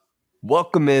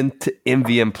Welcome into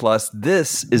MVM Plus.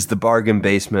 This is the bargain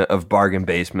basement of bargain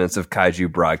basements of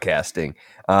Kaiju Broadcasting,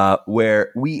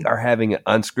 where we are having an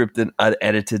unscripted,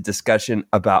 unedited discussion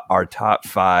about our top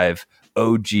 5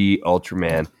 OG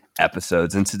Ultraman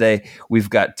episodes. And today we've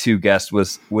got two guests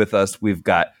with us. We've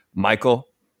got Michael.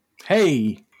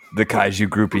 Hey. The Kaiju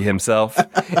groupie himself.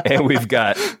 And we've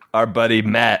got our buddy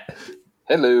Matt.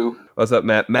 Hello. What's up,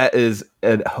 Matt? Matt is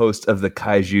a host of the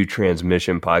Kaiju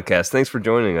Transmission podcast. Thanks for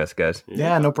joining us, guys.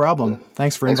 Yeah, no problem.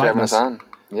 Thanks for inviting us on.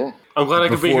 Yeah. I'm glad I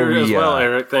could be here as well,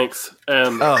 Eric. Thanks.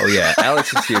 Oh, yeah.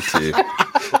 Alex is here, too.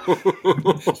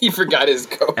 He forgot his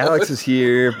code. Alex is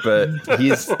here, but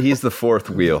he's the fourth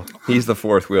wheel. He's the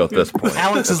fourth wheel at this point.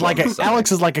 Alex is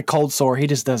like a cold sore. He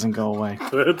just doesn't go away.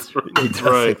 That's right. He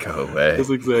doesn't go away. That's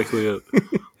exactly it.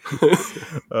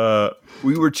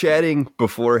 We were chatting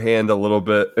beforehand a little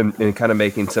bit and kind of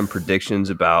making some predictions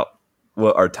about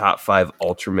what our top 5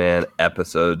 Ultraman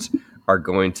episodes are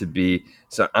going to be.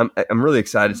 So I'm really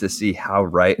excited to see how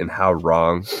right and how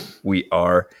wrong we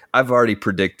are. I've already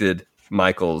predicted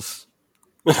Michael's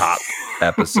top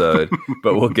episode,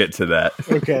 but we'll get to that.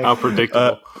 Okay. How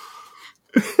predictable.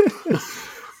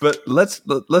 But let's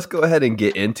go ahead and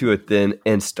get into it then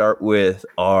and start with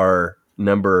our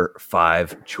number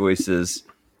 5 choices.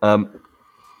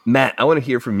 Matt, I want to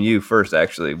hear from you first,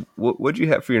 actually. What'd you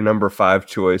have for your number 5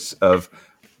 choice of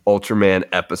Ultraman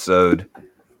episode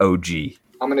OG?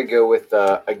 I'm going to go with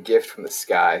A Gift from the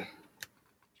Sky,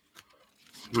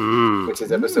 which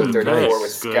is episode 34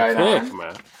 with Skyline.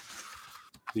 Man.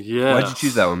 Yeah. Why'd you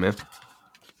choose that one, man?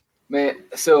 Man,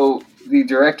 so the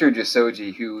director,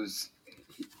 Josoji, who's...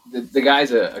 The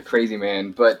guy's a crazy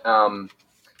man, but...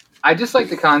 I just like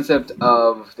the concept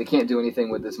of they can't do anything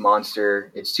with this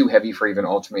monster. It's too heavy for even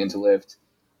Ultraman to lift.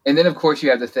 And then, of course, you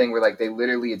have the thing where like they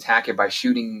literally attack it by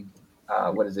shooting,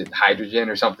 hydrogen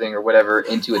or something or whatever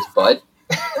into its butt.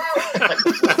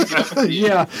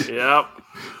 Yeah. Yep.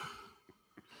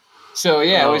 So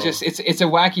yeah, it was just it's a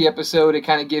wacky episode. It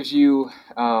kind of gives you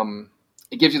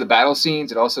the battle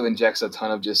scenes. It also injects a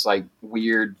ton of just like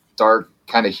weird, dark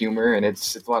kind of humor, and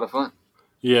it's a lot of fun.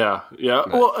 Yeah.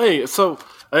 Well, hey, so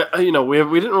we didn't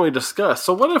really discuss.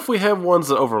 So what if we have ones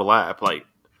that overlap? Like,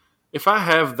 if I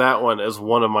have that one as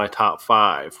one of my top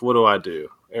 5, what do I do,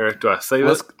 Eric? Do I say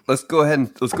that? Let's go ahead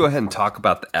and talk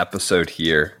about the episode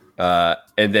here,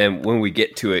 and then when we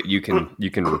get to it, you can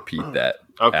repeat that,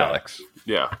 okay. Alex.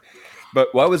 Yeah.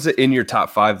 But why was it in your top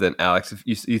 5 then, Alex? If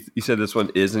you said this one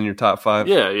is in your top 5?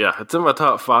 Yeah, it's in my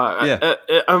top 5. Yeah.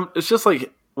 It's just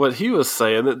like what he was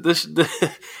saying, that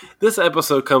this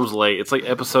episode comes late. It's like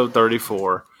episode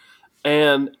 34.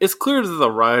 And it's clear that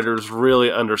the writers really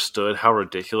understood how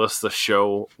ridiculous the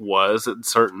show was at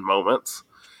certain moments.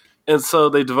 And so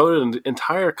they devoted an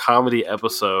entire comedy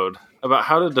episode about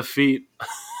how to defeat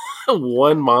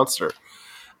one monster.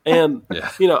 And,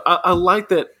 I like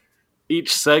that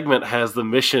each segment has the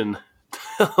mission,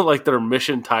 like their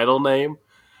mission title name.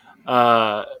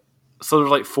 So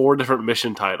there's like 4 different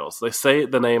mission titles. They say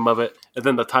the name of it, and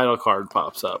then the title card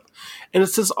pops up. And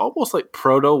it's this almost like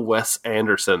proto-Wes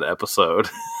Anderson episode.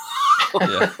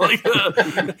 Yeah.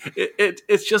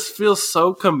 It just feels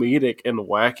so comedic and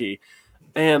wacky.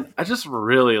 And I just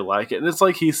really like it. And it's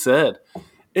like he said,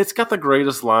 it's got the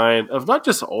greatest line of not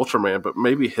just Ultraman, but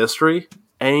maybe history.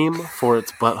 Aim for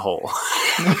its butthole.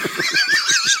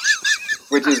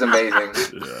 Which is amazing.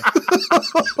 Yeah.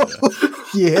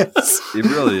 Yes. It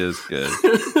really is good.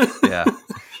 Yeah.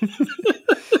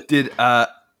 Did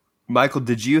Michael,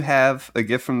 did you have A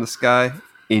Gift from the Sky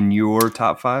in your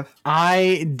top 5?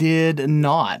 I did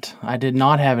not. I did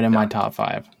not have it in my top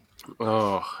 5.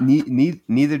 Oh.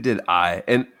 Neither did I.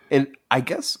 And I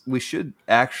guess we should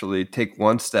actually take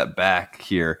one step back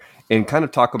here and kind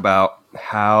of talk about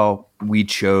how we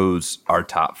chose our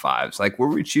top 5s. Like, were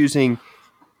we choosing,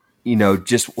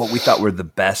 just what we thought were the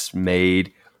best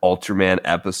made Ultraman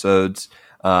episodes?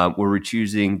 Were we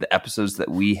choosing the episodes that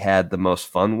we had the most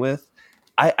fun with?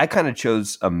 I kind of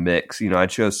chose a mix. I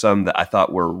chose some that I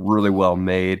thought were really well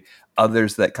made,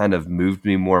 others that kind of moved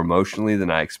me more emotionally than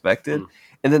I expected.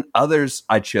 And then others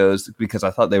I chose because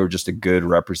I thought they were just a good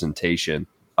representation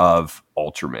of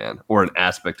Ultraman or an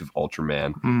aspect of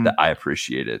Ultraman that I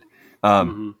appreciated.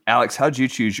 Alex, how'd you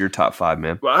choose your top 5,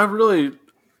 man? Well,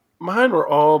 mine were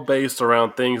all based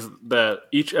around things that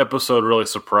each episode really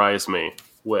surprised me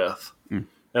with.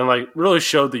 And like really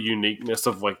showed the uniqueness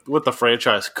of like what the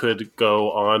franchise could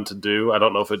go on to do. I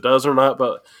don't know if it does or not,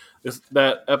 but it's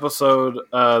that episode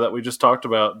that we just talked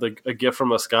about, A Gift from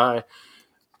the Sky.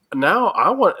 Now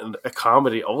I want a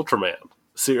comedy Ultraman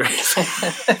series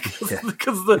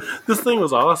because this thing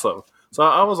was awesome. So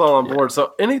I was all on board.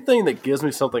 So anything that gives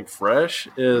me something fresh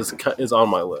is on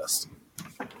my list.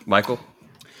 Michael?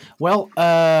 Well,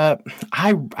 I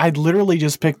literally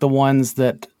just picked the ones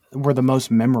that were the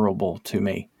most memorable to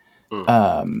me.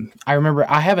 I remember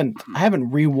I haven't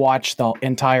rewatched the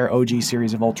entire OG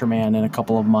series of Ultraman in a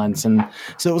couple of months, and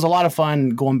so it was a lot of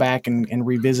fun going back and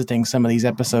revisiting some of these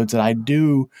episodes that I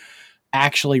do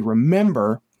actually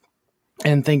remember,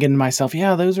 and thinking to myself,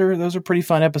 yeah, those are pretty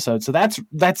fun episodes. So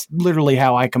that's literally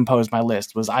how I composed my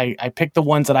list. Was I picked the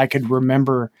ones that I could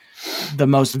remember the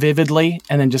most vividly,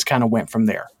 and then just kind of went from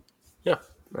there. Yeah,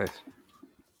 Nice.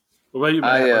 what about you,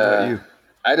 Matt? What about you?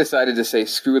 I decided to say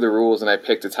screw the rules, and I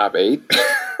picked the top 8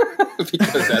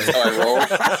 because that's how I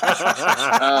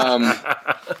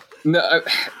roll. No,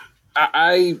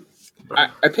 I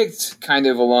picked kind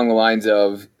of along the lines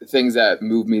of things that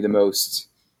move me the most.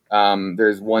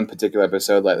 There's one particular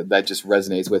episode that just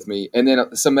resonates with me, and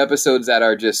then some episodes that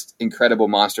are just incredible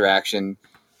monster action,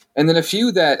 and then a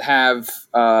few that have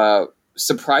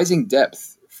surprising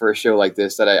depth for a show like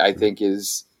this that I think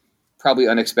is probably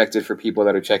unexpected for people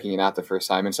that are checking it out the first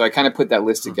time. And so I kind of put that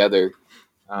list together.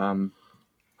 I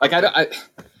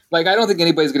don't think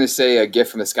anybody's going to say A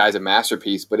Gift from the Sky is a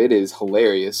masterpiece, but it is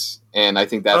hilarious. And I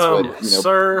think that's what,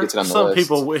 sir, gets it on the some list.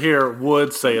 people here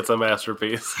would say it's a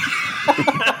masterpiece.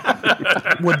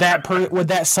 Would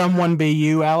that someone be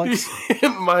you, Alex? It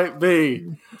might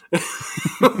be.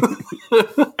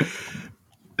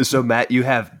 So, Matt, you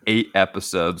have 8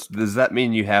 episodes. Does that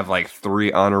mean you have like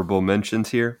 3 honorable mentions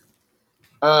here?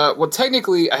 Well,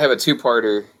 technically, I have a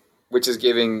 2-parter, which is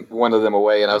giving one of them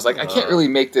away. And I was like, I can't really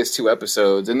make this 2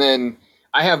 episodes. And then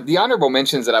I have the honorable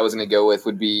mentions that I was going to go with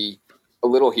would be A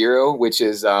Little Hero, which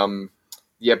is the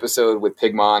episode with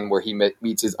Pigmon where he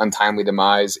meets his untimely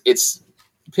demise.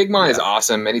 Pigmon is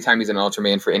awesome anytime he's an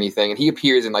Ultraman for anything. And he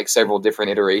appears in like several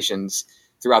different iterations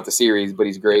throughout the series, but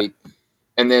he's great.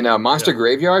 And then Monster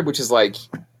Graveyard, which is like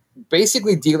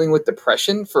basically dealing with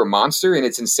depression for a monster, and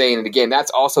it's insane. And again,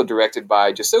 that's also directed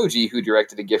by Josoji, who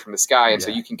directed A Gift from the Sky, and so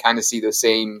you can kind of see the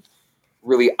same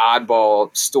really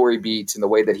oddball story beats in the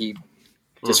way that he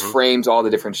just frames all the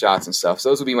different shots and stuff. So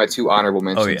those would be my 2 honorable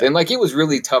mentions. And like, it was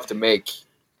really tough to make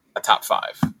a top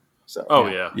 5. So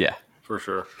yeah, for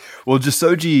sure. Well,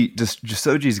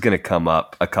 Josoji's going to come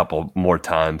up a couple more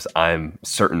times. I'm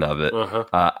certain of it.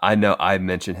 I know I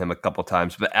mentioned him a couple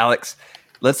times, but Alex,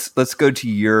 let's go to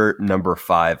your number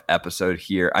 5 episode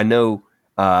here. I know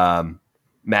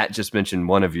Matt just mentioned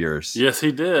one of yours. Yes,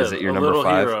 he did. Is it your A number Little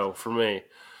 5? Hero for me.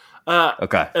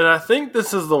 Okay. And I think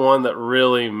this is the one that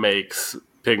really makes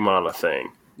Pigmon a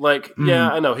thing. Like, yeah,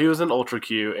 I know he was in Ultra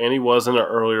Q, and he was in an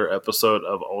earlier episode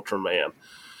of Ultraman,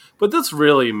 but this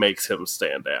really makes him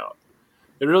stand out.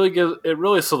 It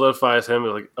really solidifies him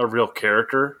as like a real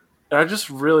character, and I just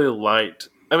really liked.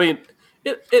 I mean,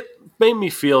 it made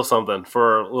me feel something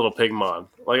for little Pigmon.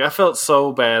 Like, I felt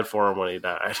so bad for him when he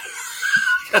died.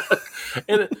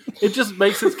 And it just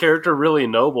makes his character really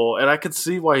noble, and I could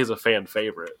see why he's a fan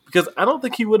favorite. Because I don't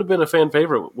think he would have been a fan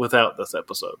favorite without this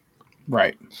episode.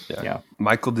 Right. Yeah.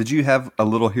 Michael, did you have A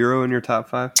Little Hero in your top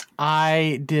 5?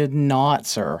 I did not,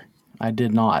 sir. I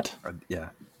did not. Yeah.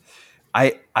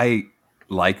 I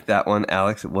like that one,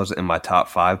 Alex. It wasn't in my top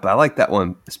 5, but I like that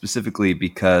one specifically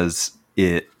because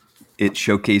it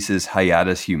showcases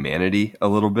Hayata's humanity a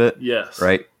little bit. Yes.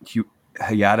 Right?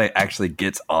 Hayata actually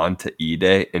gets on to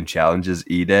Ide and challenges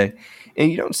Ide. And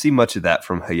you don't see much of that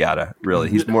from Hayata, really.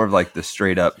 He's more of like the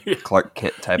straight up Clark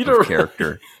Kent type of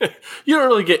character. You don't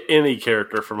really get any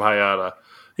character from Hayata.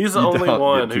 He's the only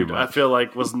one who I feel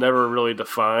like was never really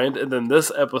defined. And then this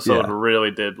episode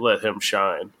really did let him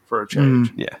shine for a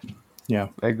change. Yeah.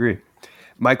 I agree.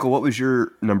 Michael, what was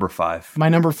your number 5? My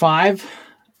number 5?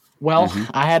 Well,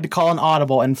 I had to call an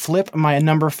audible and flip my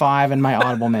number 5 and my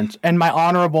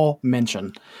honorable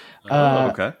mention.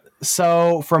 Okay.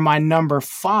 So for my number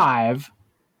 5,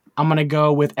 I'm going to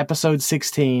go with episode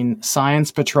 16,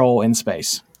 Science Patrol in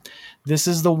Space. This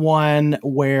is the one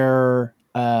where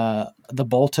the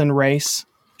Bolton race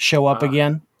show up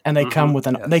again, and they come with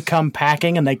they come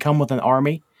packing, and they come with an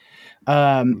army.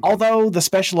 Although the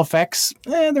special effects,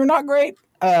 they're not great.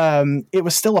 It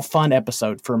was still a fun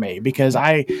episode for me because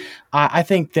I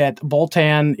think that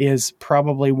Boltan is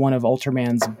probably one of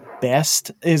Ultraman's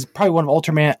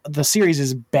the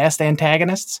series' best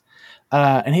antagonists.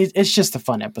 And it's just a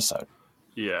fun episode.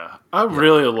 Yeah. I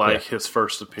really like his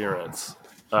first appearance.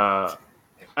 I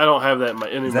don't have that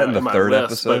in my third list,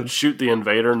 episode? but Shoot the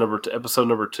Invader, episode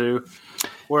number 2,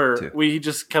 where he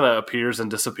just kind of appears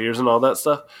and disappears and all that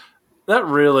stuff. That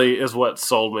really is what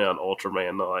sold me on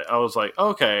Ultraman. Like, I was like,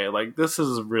 okay, like this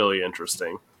is really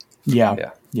interesting.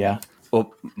 Yeah.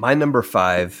 Well, my number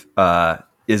 5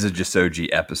 is a Jisoji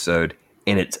episode,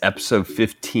 and it's episode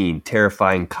 15,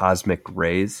 Terrifying Cosmic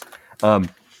Rays.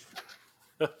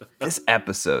 This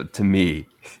episode, to me,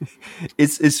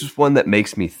 it's just one that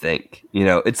makes me think. You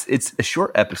know, it's a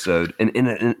short episode, and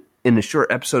in a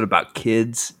short episode about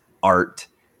kids, art,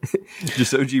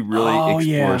 Jisoji really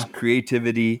explores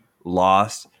creativity,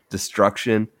 loss,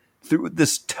 destruction through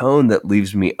this tone that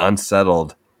leaves me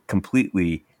unsettled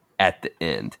completely at the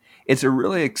end. It's a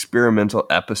really experimental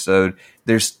episode.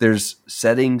 There's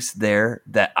settings there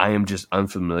that I am just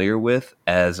unfamiliar with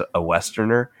as a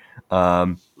Westerner.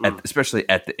 Especially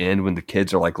at the end when the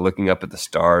kids are like looking up at the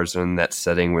stars and in that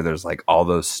setting where there's like all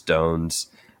those stones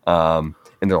and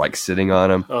they're like sitting on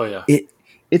them. Oh yeah.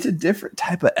 It's a different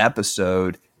type of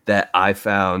episode that I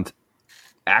found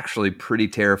actually pretty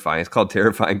terrifying. It's called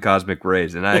Terrifying Cosmic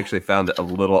Rays, and I actually found it a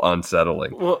little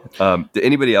unsettling. Well, did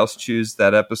anybody else choose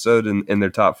that episode in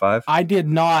their top 5? I did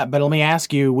not, but let me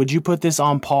ask you, would you put this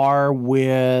on par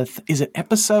with, is it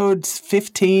episode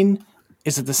 15?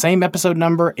 Is it the same episode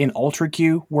number in Ultra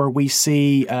Q where we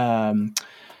see Konogon,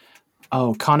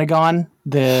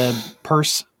 the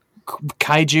purse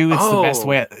kaiju? It's the best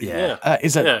way.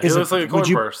 Is it? It looks like a coin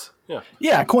purse.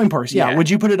 Yeah, coin purse. Yeah.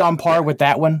 Would you put it on par with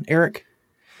that one, Eric?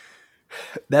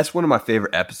 That's one of my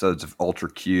favorite episodes of Ultra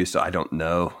Q, so I don't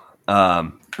know.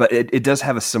 But it does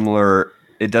have a similar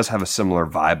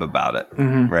vibe about it,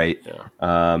 right?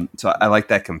 Yeah. So I like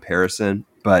that comparison,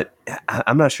 but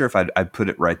I'm not sure if I'd put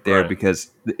it right there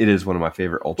because it is one of my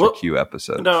favorite Ultra Q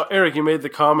episodes. Now, Eric, you made the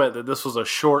comment that this was a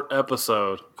short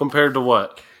episode compared to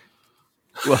what?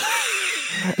 Well,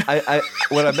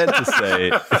 what I meant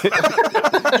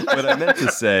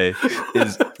to say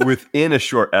is within a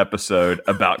short episode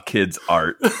about kids'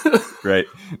 art, right?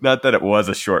 Not that it was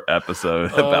a short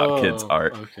episode about kids'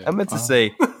 art. Okay. I meant to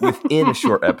say within a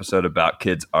short episode about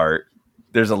kids' art,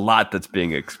 there's a lot that's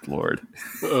being explored.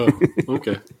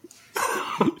 Okay.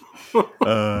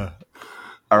 All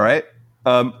right.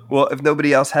 Well, if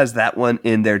nobody else has that one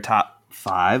in their top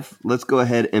 5, let's go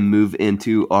ahead and move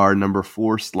into our number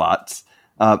 4 slots.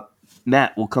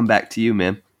 Matt, we'll come back to you,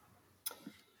 man.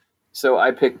 So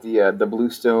I picked the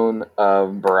Bluestone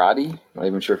of Barati. I'm not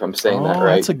even sure if I'm saying that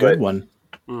right. That's a good one.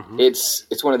 Mm-hmm.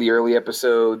 It's one of the early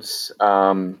episodes.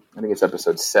 I think it's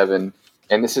episode 7,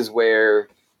 and this is where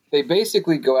they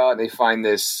basically go out and they find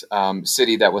this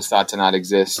city that was thought to not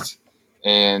exist,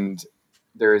 and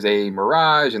there's a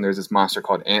mirage, and there's this monster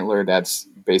called Antler that's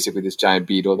basically this giant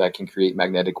beetle that can create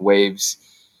magnetic waves.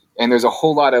 And there's a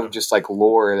whole lot of just like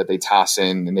lore that they toss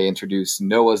in, and they introduce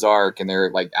Noah's Ark, and they're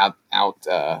like out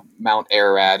Mount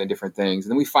Ararat and different things.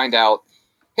 And then we find out,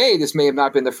 hey, this may have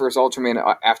not been the first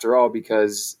Ultraman after all,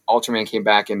 because Ultraman came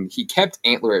back and he kept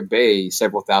Antler at bay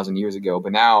several thousand years ago.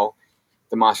 But now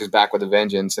the monster's back with a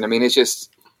vengeance. And I mean, it's just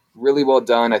really well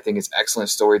done. I think it's excellent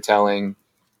storytelling.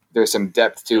 There's some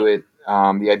depth to it.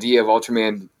 The idea of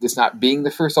Ultraman, this not being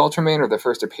the first Ultraman or the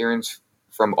first appearance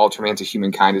from Ultraman to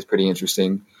humankind is pretty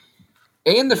interesting.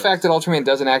 And the fact that Ultraman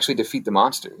doesn't actually defeat the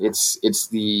monster. It's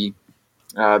the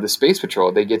Space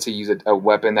Patrol. They get to use a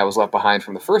weapon that was left behind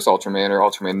from the first Ultraman, or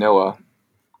Ultraman Noah,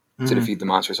 to defeat the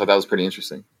monster. So that was pretty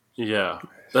interesting. Yeah.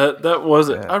 That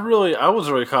wasn't. Yeah. I was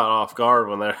really caught off guard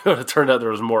when it turned out there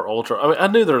was more Ultra. I mean, I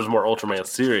knew there was more Ultraman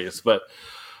series, but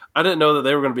I didn't know that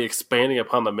they were going to be expanding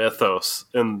upon the mythos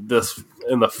in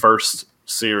the first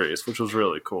series, which was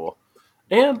really cool.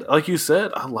 And like you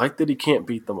said, I like that he can't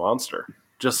beat the monster.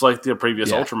 Just like the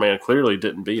previous Ultraman clearly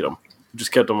didn't beat him.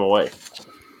 Just kept him away.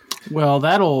 Well,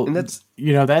 that's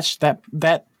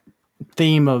that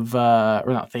theme of or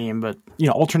not theme, but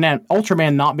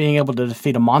Ultraman not being able to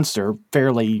defeat a monster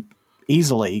fairly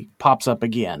easily pops up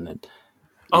again.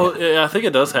 Yeah, I think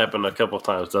it does happen a couple of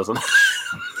times, doesn't it?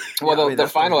 Well, the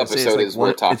final episode is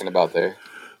we're talking about there.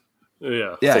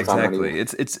 Yeah. Yeah, exactly.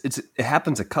 It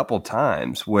happens a couple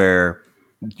times where,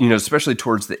 especially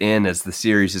towards the end as the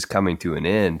series is coming to an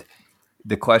end,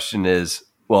 the question is,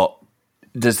 well,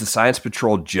 does the Science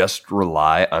Patrol just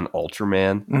rely on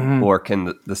Ultraman, or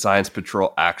can the Science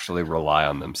Patrol actually rely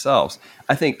on themselves?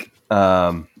 I think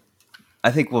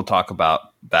we'll talk about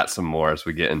that some more as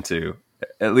we get into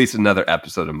at least another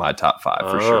episode of my top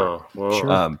 5 for sure. Well,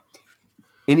 sure.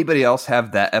 Anybody else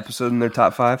have that episode in their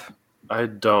top 5? I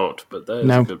don't, but that is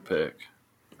a good pick.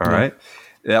 All right.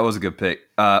 That was a good pick.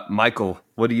 Michael,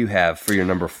 what do you have for your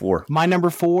number 4? My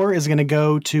number 4 is going to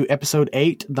go to episode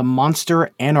 8, The Monster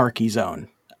Anarchy Zone.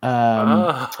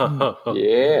 Yeah.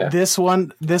 This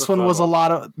one was a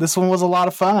lot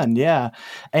of fun. Yeah.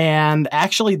 And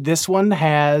actually this one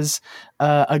has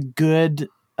a good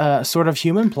sort of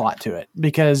human plot to it,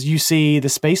 because you see the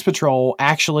Space Patrol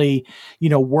actually,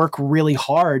 work really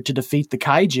hard to defeat the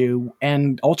kaiju,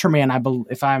 and Ultraman,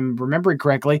 if I'm remembering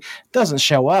correctly, doesn't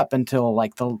show up until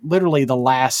like literally the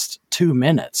last 2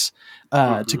 minutes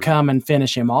to come and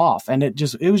finish him off. And it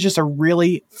was just a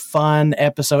really fun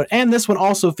episode. And this one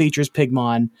also features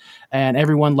Pigmon, and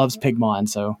everyone loves Pigmon.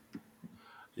 So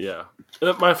yeah.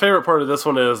 My favorite part of this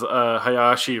one is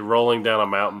Hayashi rolling down a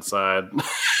mountainside.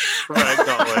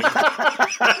 Ragdolling.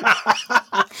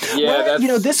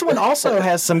 This one also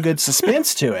has some good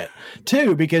suspense to it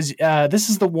too, because this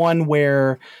is the one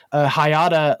where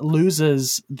Hayata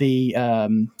loses the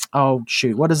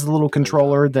what is the little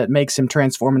controller that makes him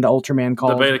transform into Ultraman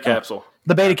called? The Beta Capsule.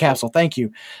 The Beta Capsule, thank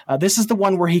you. This is the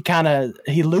one where he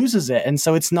loses it, and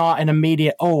so it's not an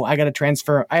immediate, I got to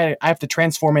transfer, I have to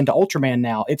transform into Ultraman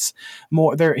now. It's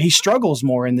more there. He struggles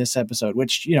more in this episode,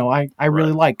 which I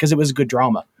really like, because it was good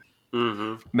drama.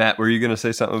 Mm-hmm. Matt, were you going to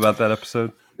say something about that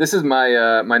episode? This is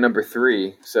my my number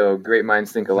 3. So great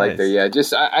minds think alike. Nice. There. Yeah,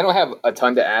 just I don't have a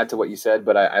ton to add to what you said,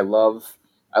 but I love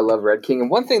Red King. And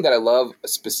one thing that I love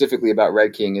specifically about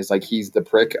Red King is like he's the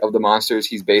prick of the monsters.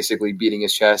 He's basically beating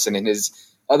his chest, and in his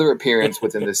other appearance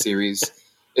within the series,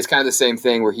 it's kind of the same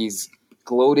thing where he's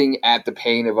gloating at the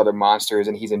pain of other monsters,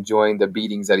 and he's enjoying the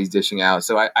beatings that he's dishing out.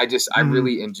 So I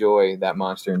really enjoy that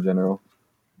monster in general.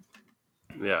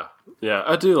 Yeah,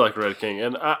 I do like Red King,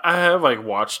 and I have like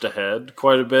watched ahead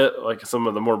quite a bit, like some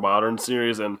of the more modern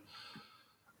series, and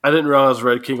I didn't realize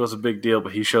Red King was a big deal,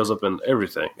 but he shows up in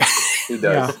everything. He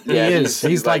does. Yeah, he is.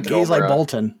 He's like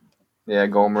Bolton. Yeah,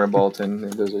 Gomera, Bolton.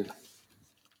 Those are.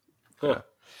 Yeah.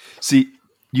 See,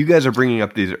 you guys are bringing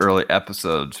up these early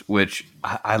episodes, which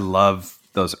I love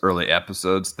those early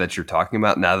episodes that you're talking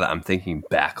about. Now that I'm thinking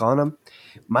back on them,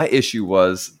 my issue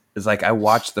is like I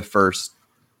watched the first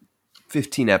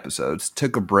 15 episodes,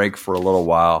 took a break for a little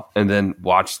while, and then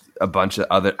watched a bunch of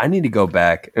other. I need to go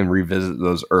back and revisit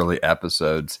those early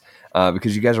episodes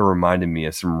because you guys are reminding me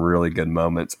of some really good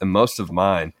moments. And most of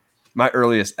my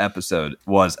earliest episode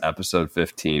was episode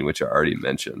 15, which I already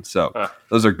mentioned. So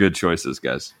those are good choices,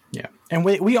 guys. Yeah. And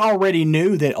we already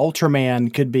knew that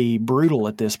Ultraman could be brutal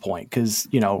at this point because,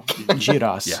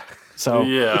 Jiras. Yeah. So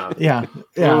yeah,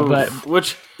 but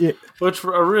which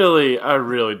I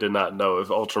really did not know if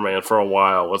Ultraman for a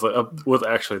while was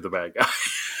actually the bad guy.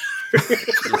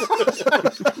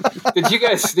 Did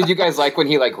you guys like when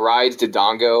he like rides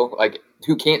Dodongo, like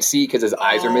who can't see because his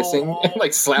eyes are missing, and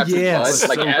like slaps his butt,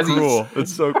 like so as cruel.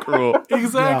 It's so cruel.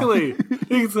 Exactly.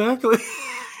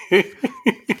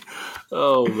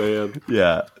 Oh man,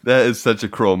 yeah, that is such a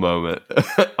cruel moment.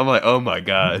 I'm like, oh my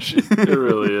gosh, it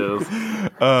really is.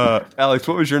 Alex,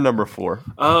 what was your number 4?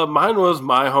 Mine was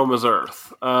My Home is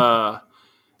Earth.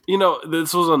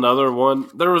 This was another one.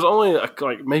 There was only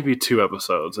like maybe 2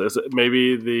 episodes.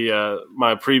 Maybe the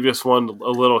my previous one,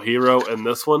 A Little Hero, and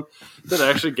this one that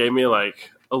actually gave me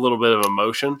like a little bit of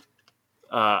emotion.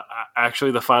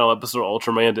 Actually, the final episode of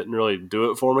Ultraman didn't really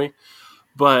do it for me,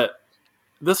 but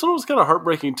this one was kind of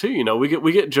heartbreaking too.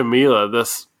 We get Jamila,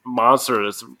 this monster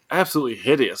that's absolutely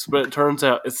hideous, but it turns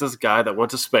out it's this guy that went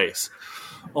to space,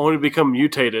 only to become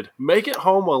mutated, make it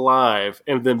home alive,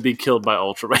 and then be killed by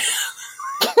Ultraman.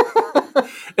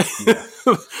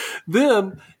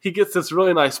 Then he gets this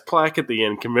really nice plaque at the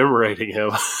end commemorating him.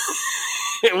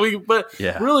 Really,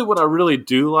 what I really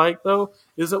do like though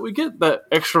is that we get that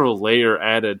extra layer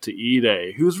added to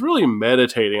Ide, who's really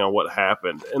meditating on what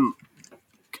happened, and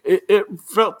it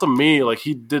felt to me like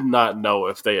he did not know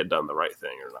if they had done the right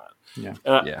thing or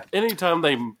not. Anytime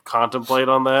they contemplate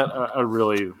on that, I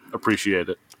really appreciate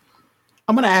it.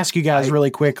 I'm going to ask you guys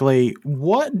really quickly,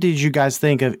 what did you guys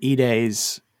think of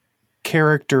Ide's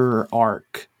character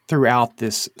arc throughout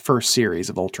this first series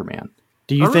of Ultraman?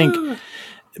 Do you think...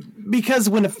 Because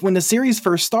when the series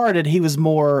first started, he was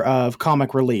more of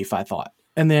comic relief, I thought.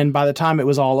 And then by the time it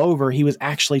was all over, he was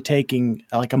actually taking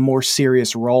like a more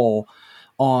serious role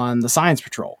on the Science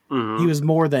Patrol.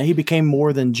 Mm-hmm. He became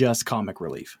more than just comic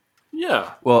relief.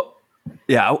 Yeah. Well,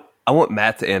 yeah, I want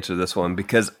Matt to answer this one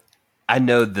because I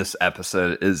know this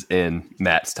episode is in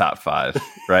Matt's top 5,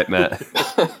 right, Matt?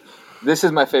 This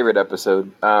is my favorite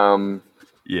episode.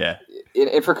 Yeah.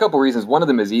 And for a couple reasons. One of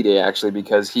them is Ide, actually,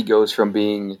 because he goes from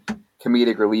being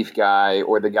comedic relief guy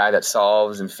or the guy that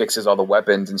solves and fixes all the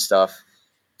weapons and stuff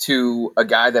to a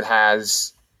guy that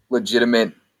has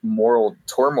legitimate moral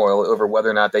turmoil over whether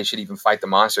or not they should even fight the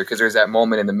monster. Because there's that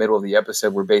moment in the middle of the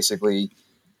episode where basically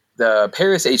the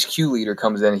Paris HQ leader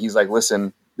comes in and he's like,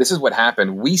 listen, this is what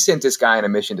happened. We sent this guy on a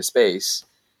mission to space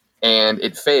and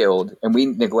it failed and we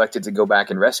neglected to go back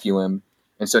and rescue him.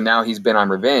 And so now he's been on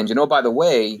revenge. And oh, by the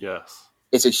way, yes,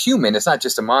 it's a human. It's not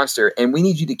just a monster. And we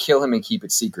need you to kill him and keep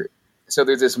it secret. So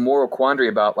there's this moral quandary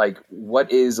about like,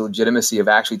 what is the legitimacy of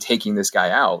actually taking this guy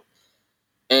out?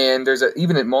 And there's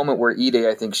even a moment where Ide,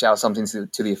 I think, shouts something to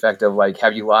the effect of like,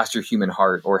 have you lost your human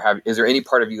heart? Or is there any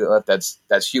part of you left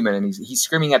that's human? And he's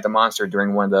screaming at the monster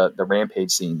during one of the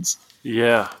rampage scenes.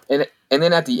 Yeah. And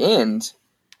then at the end,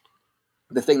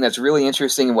 the thing that's really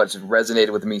interesting and what's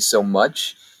resonated with me so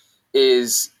much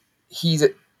is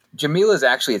Jamila is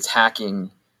actually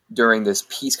attacking during this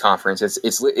peace conference.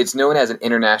 It's known as an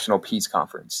international peace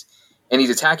conference. And he's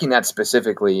attacking that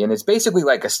specifically. And it's basically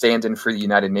like a stand-in for the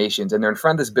United Nations. And they're in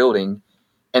front of this building.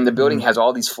 And the building has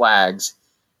all these flags.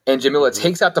 And Jamila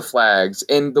takes out the flags.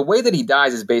 And the way that he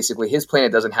dies is basically his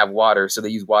planet doesn't have water. So they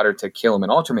use water to kill him.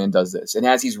 And Ultraman does this. And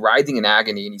as he's writhing in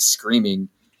agony and he's screaming,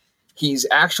 he's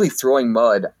actually throwing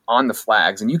mud on the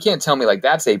flags. And you can't tell me like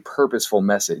that's a purposeful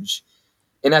message.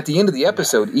 And at the end of the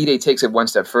episode, Ide takes it one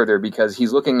step further because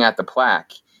he's looking at the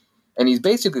plaque. And he's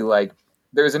basically like,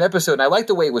 there's an episode, and I like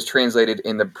the way it was translated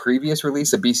in the previous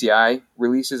release, the BCI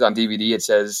releases on DVD. It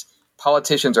says,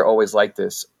 politicians are always like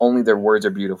this, only their words are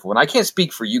beautiful. And I can't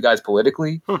speak for you guys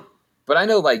politically, but I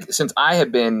know like since I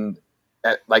have been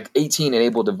at like 18 and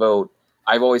able to vote,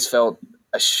 I've always felt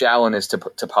a shallowness to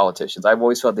politicians. I've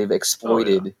always felt they've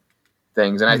exploited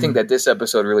things. And I think that this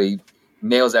episode really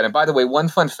nails that. And by the way, one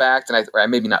fun fact,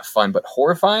 and maybe not fun, but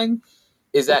horrifying,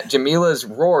 is that Jamila's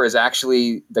roar is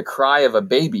actually the cry of a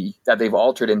baby that they've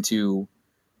altered into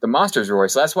the monster's roar.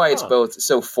 So that's why it's both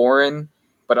so foreign,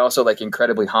 but also like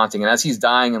incredibly haunting. And as he's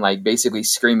dying and like basically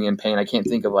screaming in pain, I can't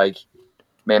think of like,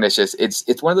 man,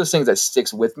 it's one of those things that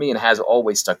sticks with me and has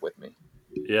always stuck with me.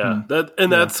 Yeah,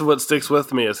 that's what sticks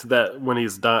with me is that when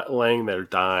he's laying there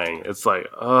dying, it's like,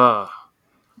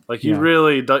 like you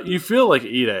really you feel like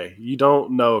Ide. You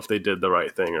don't know if they did the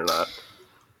right thing or not.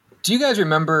 Do you guys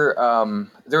remember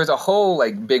there was a whole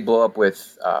like big blow up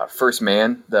with First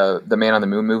Man, the Man on the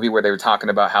Moon movie, where they were talking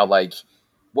about how like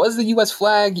was the U.S.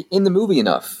 flag in the movie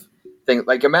enough?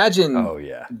 Like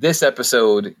imagine this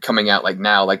episode coming out like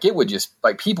now, like it would just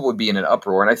like people would be in an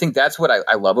uproar, and I think that's what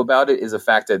I love about it is the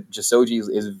fact that Josoji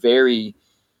is very.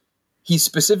 He's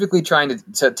specifically trying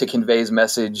to convey his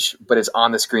message, but it's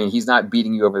on the screen. He's not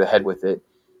beating you over the head with it.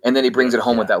 And then he brings it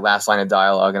home with that last line of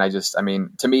dialogue. And I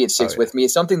mean, to me, it sticks with me.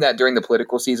 It's something that during the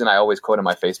political season, I always quote on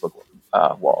my Facebook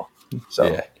wall.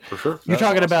 So for sure. You're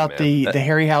talking about the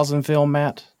Harryhausen film,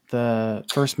 Matt? The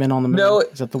First Men on the Moon? No,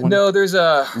 is that the one? No, there's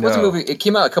what's a movie? It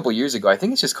came out a couple years ago. I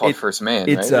think it's just called First Man. It's,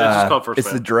 right? It's just called First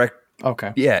Man. The direct.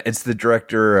 Okay. Yeah, it's the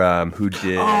director who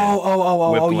did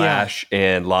Whiplash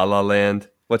and La La Land.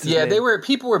 What's his name?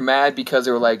 People were mad because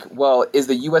they were like, well, is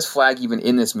the U.S. flag even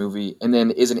in this movie? And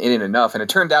then isn't in it enough? And it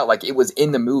turned out like it was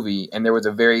in the movie and there was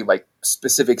a very like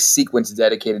specific sequence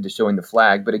dedicated to showing the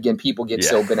flag. But again, people get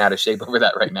so bent out of shape over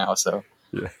that right now. So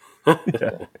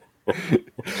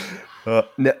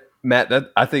Matt,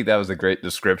 I think that was a great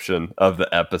description of the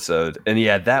episode. And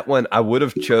yeah, that one, I would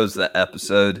have chose that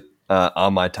episode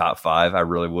on my top 5. I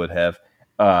really would have.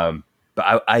 But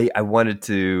I wanted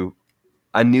to...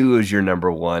 I knew it was your number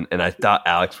 1, and I thought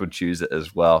Alex would choose it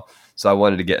as well. So I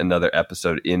wanted to get another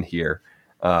episode in here.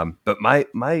 But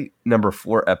my number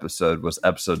 4 episode was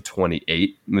episode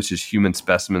 28, which is Human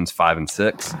Specimens 5 and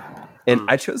 6. And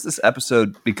I chose this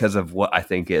episode because of what I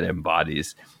think it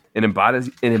embodies. It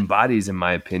embodies, in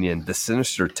my opinion, the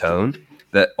sinister tone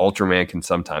that Ultraman can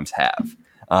sometimes have.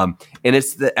 And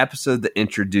it's the episode that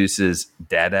introduces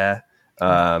Dada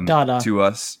to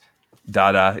us.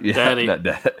 Dada, yeah, Daddy. Not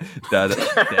Dada, Daddy,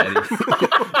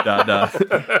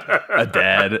 Dada, a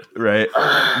dad, right?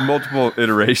 Multiple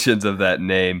iterations of that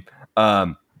name.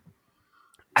 I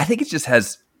think it just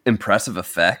has impressive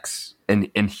effects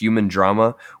and human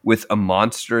drama with a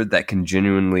monster that can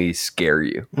genuinely scare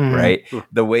you, right?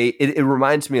 The way it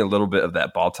reminds me a little bit of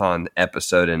that Baltan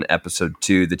episode in episode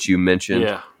 2 that you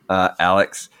mentioned,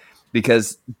 Alex,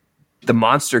 because the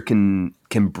monster can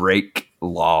break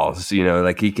laws,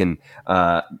 like he can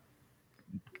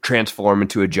transform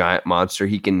into a giant monster.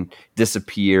 He can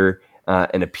disappear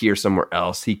and appear somewhere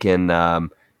else. He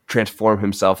can transform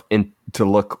himself to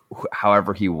look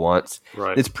however he wants.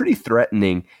 Right. It's pretty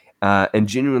threatening and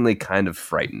genuinely kind of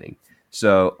frightening.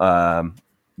 So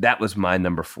that was my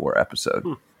number 4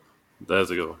 episode.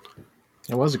 That's a good one.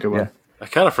 It was a good one. I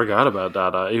kind of forgot about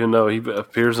Dada, even though he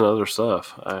appears in other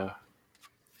stuff. I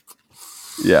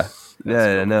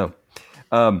know.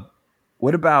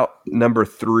 What about number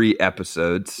 3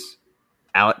 episodes?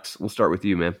 Alex, we'll start with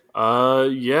you, man.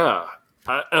 Eric,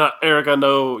 I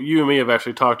know you and me have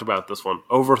actually talked about this one.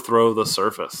 Overthrow the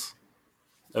Surface.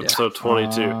 Episode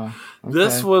 22. Okay.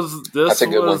 That's a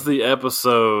good one. The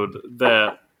episode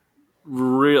that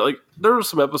really, like, there were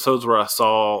some episodes where I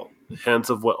saw hints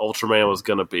of what Ultraman was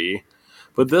going to be,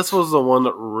 but this was the one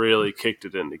that really kicked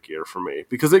it into gear for me,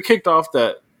 because it kicked off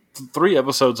that 3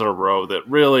 episodes in a row that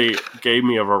really gave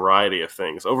me a variety of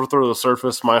things. Overthrow the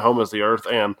Surface, My Home is the Earth,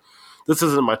 and this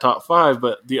isn't my top 5,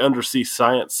 but the Undersea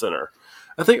Science Center.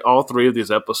 I think all 3 of these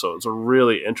episodes are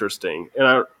really interesting,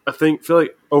 and I feel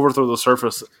like Overthrow the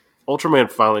Surface,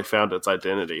 Ultraman finally found its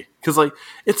identity, because like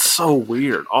it's so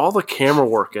weird. All the camera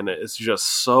work in it is just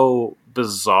so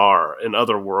bizarre and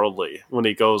otherworldly when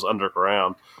he goes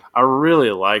underground. I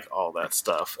really like all that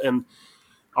stuff, and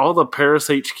all the Paris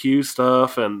HQ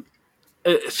stuff, and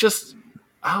it's just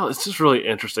really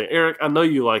interesting. Eric, I know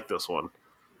you like this one.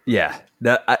 Yeah,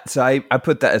 I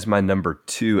put that as my number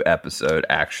 2 episode,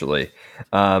 actually.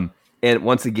 And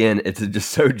once again, it's a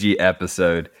Josoji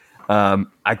episode.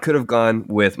 I could have gone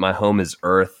with My Home is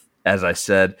Earth, as I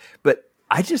said, but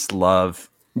I just love,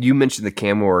 you mentioned the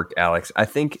camera work, Alex. I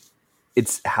think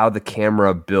it's how the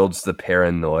camera builds the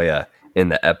paranoia in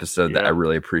the episode that I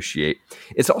really appreciate.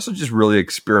 It's also just really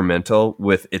experimental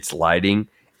with its lighting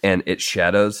and its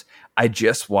shadows. I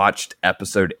just watched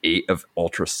episode 8 of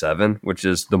Ultra 7, which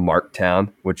is the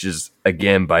Marktown, which is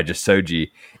again by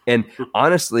Josoji. And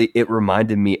honestly, it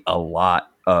reminded me a lot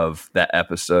of that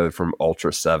episode from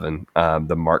Ultra 7,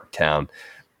 the Marktown.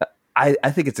 I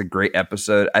think it's a great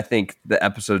episode. I think the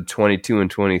episode 22 and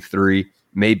 23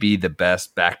 may be the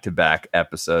best back-to-back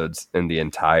episodes in the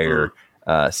entire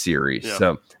series. Yeah.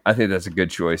 So I think that's a good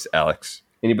choice, Alex.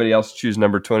 Anybody else choose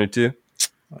number 22?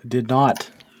 I did not.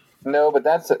 No, but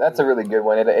that's a really good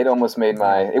one. It almost made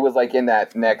it was like in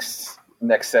that next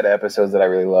set of episodes that I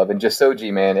really love. And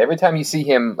Josoji, man, every time you see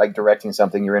him like directing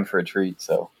something, you're in for a treat.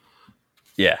 So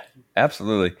yeah,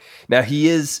 absolutely. Now he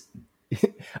is.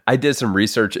 I did some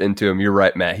research into him. You're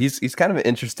right, Matt. He's kind of an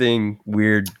interesting,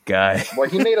 weird guy. Well,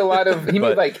 he made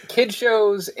made like kid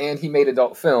shows and he made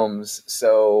adult films.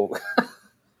 So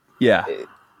yeah,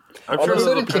 I'm sure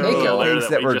so did Kaneko.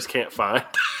 That we just can't find.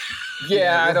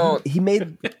 Yeah, I don't. He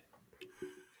made.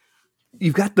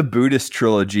 You've got the Buddhist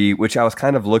trilogy, which I was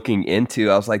kind of looking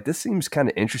into. I was like, this seems kind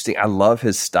of interesting. I love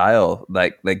his style,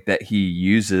 like that he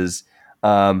uses.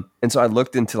 And so I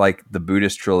looked into like the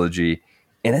Buddhist trilogy,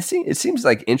 and it seems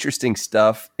like interesting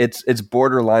stuff. It's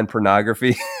borderline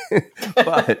pornography,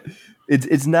 but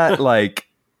it's not like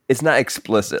it's not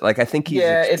explicit. Like I think he's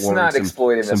it's not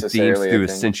exploitive some necessarily. Themes through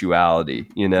his sensuality,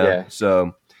 you know. Yeah.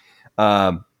 So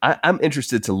I'm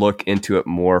interested to look into it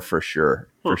more for sure.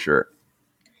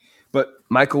 But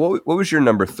Michael, what was your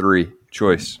number 3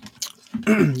 choice?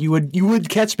 You would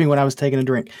catch me when I was taking a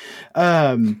drink.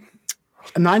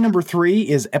 My number 3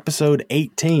 is episode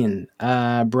 18,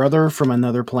 Brother from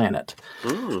Another Planet.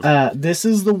 This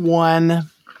is the one.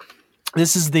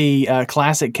 This is the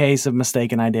classic case of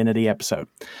mistaken identity episode.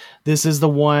 This is the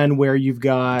one where you've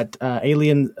got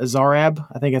Alien Zarab.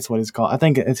 I think that's what it's called. I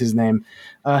think it's his name.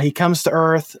 He comes to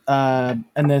Earth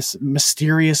in this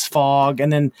mysterious fog,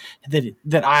 and then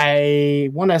that I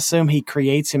want to assume he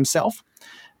creates himself,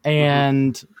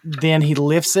 and then he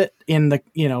lifts it in the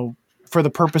for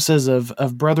the purposes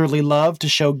of brotherly love, to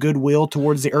show goodwill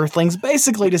towards the Earthlings,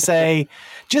 basically to say,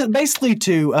 just basically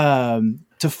to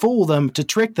fool them, to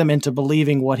trick them into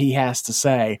believing what he has to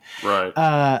say. Right.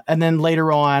 And then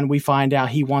later on, we find out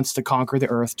he wants to conquer the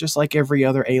Earth, just like every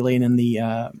other alien in the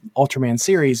Ultraman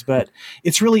series. But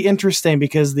it's really interesting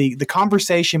because the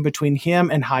conversation between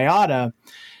him and Hayata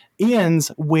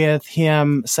ends with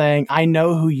him saying, I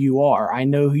know who you are. I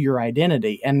know who your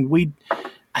identity. And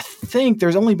I think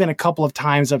there's only been a couple of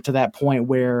times up to that point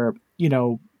where,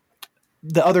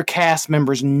 the other cast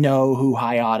members know who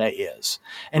Hayata is.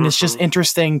 And it's just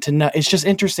interesting to know. It's just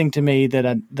interesting to me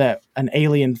that an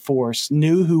alien force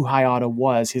knew who Hayata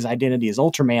was, his identity as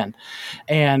Ultraman,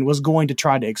 and was going to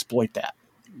try to exploit that.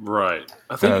 Right.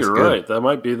 I think you're right. That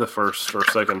might be the first or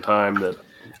second time that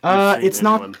it's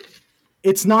anyone.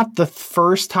 It's not the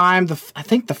first time. I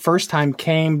think the first time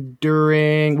came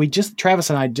during Travis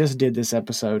and I just did this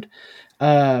episode.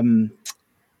 I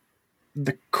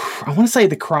want to say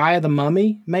the Cry of the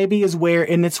Mummy maybe is where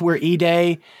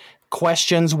Ide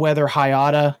questions whether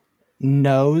Hayata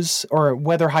knows or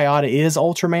whether Hayata is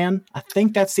Ultraman. I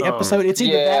think that's the episode. It's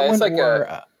either that one like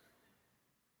or.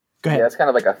 Go ahead. Yeah, it's kind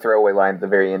of like a throwaway line at the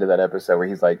very end of that episode where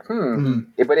he's like,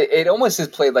 But it almost is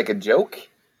played like a joke.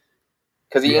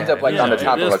 Because he ends up on the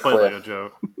top of a cliff. Like a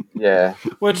joke. Yeah.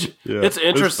 Which, it's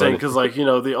interesting because, the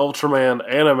Ultraman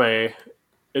anime,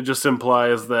 it just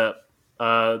implies that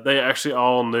they actually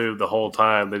all knew the whole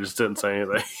time. They just didn't say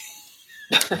anything.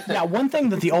 Yeah, one thing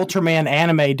that the Ultraman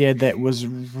anime did that was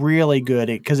really good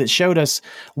because it showed us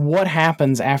what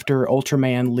happens after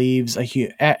Ultraman leaves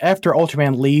after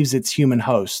Ultraman leaves its human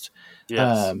host.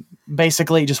 Yes.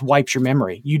 Basically, it just wipes your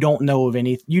memory. You don't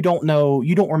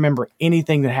remember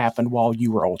anything that happened while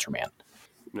you were Ultraman.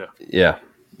 Yeah.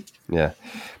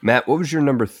 Matt, what was your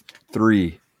number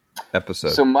 3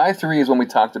 episode? So my 3 is one we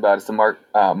talked about. It's the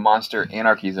Monster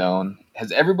Anarchy Zone.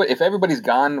 If everybody's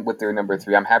gone with their number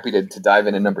 3, I'm happy to dive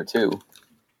into number 2.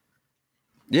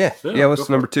 Yeah. What's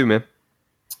number 2, man?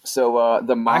 So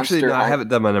the Monster. Actually, no, I haven't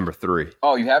done my number 3.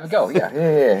 Oh, you haven't? Go.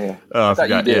 Yeah. Oh, I thought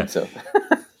forgot, you did. So.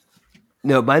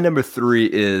 No, my number 3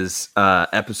 is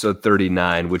episode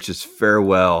 39, which is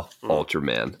Farewell,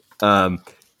 Ultraman.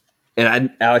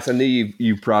 And Alex, I knew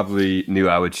you probably knew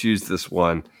I would choose this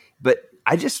one, but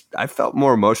I felt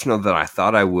more emotional than I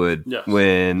thought I would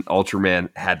when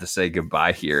Ultraman had to say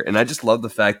goodbye here. And I just love the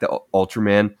fact that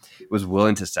Ultraman was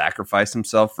willing to sacrifice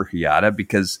himself for Hayata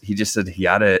because he just said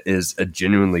Hayata is a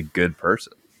genuinely good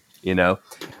person, you know?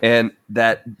 And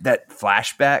that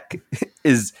flashback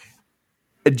is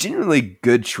a genuinely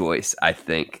good choice, I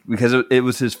think, because it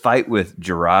was his fight with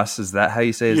Jiras. Is that how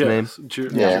you say his name?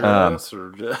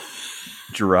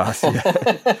 Jiras,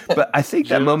 yeah. But I think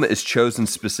that moment is chosen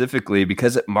specifically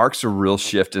because it marks a real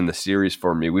shift in the series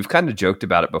for me. We've kind of joked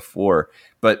about it before,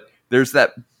 but there's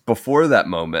that before that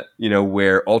moment, you know,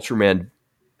 where Ultraman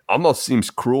almost seems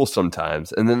cruel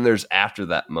sometimes. And then there's after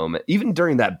that moment. Even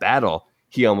during that battle,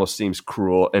 he almost seems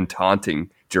cruel and taunting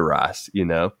Jiras, you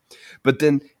know? But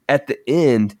then at the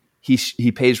end,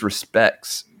 he pays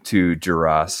respects to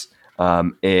Jiras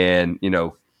and, you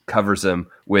know, covers him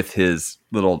with his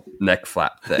little neck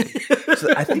flap thing.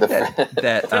 So I think that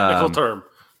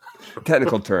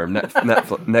technical term,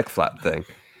 neck flap thing.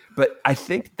 But I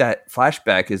think that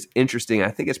flashback is interesting. I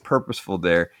think it's purposeful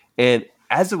there. And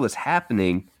as it was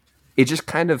happening, it just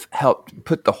kind of helped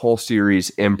put the whole series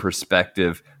in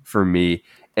perspective for me.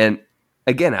 And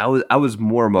again, I was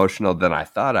more emotional than I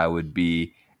thought I would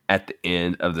be at the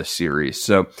end of the series.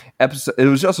 So it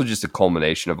was also just a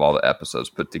culmination of all the episodes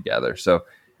put together. So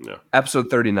episode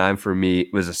 39 for me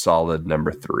was a solid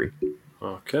number 3.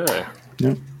 Okay.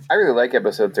 Yeah. I really like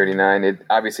episode 39. It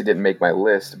obviously didn't make my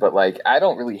list, but like I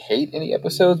don't really hate any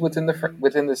episodes within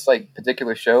this like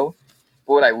particular show.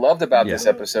 But what I loved about this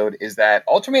episode is that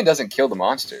Ultraman doesn't kill the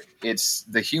monster. It's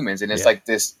the humans, and it's like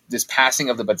this passing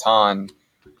of the baton.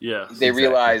 Yeah, they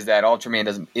realize that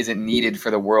Ultraman isn't needed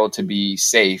for the world to be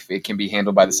safe. It can be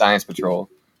handled by the Science Patrol,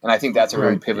 and I think that's a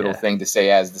really pivotal thing to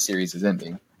say as the series is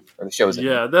ending. Or the show's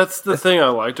ending. Yeah, that's the thing I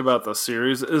liked about the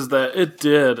series is that it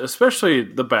did, especially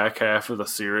the back half of the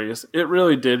series, it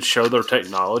really did show their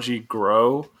technology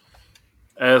grow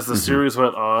as the series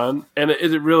went on, and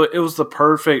it was the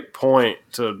perfect point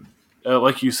to,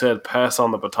 like you said, pass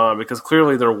on the baton because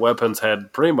clearly their weapons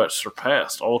had pretty much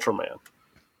surpassed Ultraman.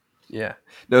 Yeah,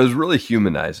 no, it was really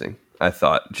humanizing. I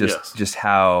thought just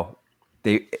how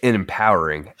and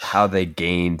empowering how they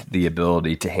gained the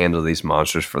ability to handle these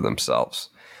monsters for themselves.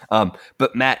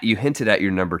 But Matt, you hinted at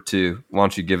your number 2. Why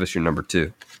don't you give us your number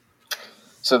 2?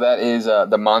 So that is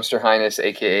the Monster Highness,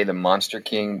 aka the Monster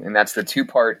King, and that's the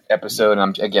 2-part episode.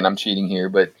 And I'm cheating here,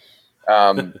 but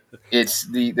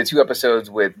it's the 2 episodes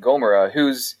with Gomora,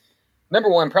 who's number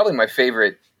 1, probably my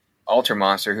favorite Ultra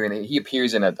monster. He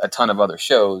appears in a ton of other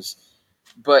shows,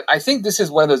 but I think this is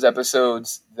one of those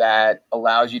episodes that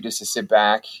allows you just to sit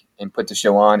back and put the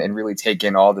show on and really take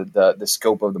in all the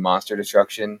scope of the monster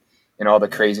destruction and all the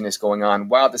craziness going on,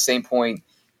 while at the same point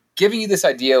giving you this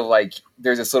idea of like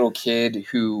there's this little kid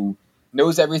who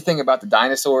knows everything about the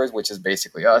dinosaurs, which is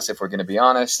basically us, if we're going to be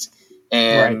honest,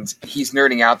 and he's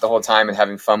nerding out the whole time and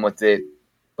having fun with it.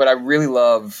 But I really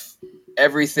love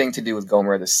everything to do with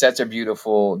Gomora. The sets are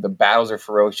beautiful, the battles are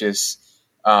ferocious.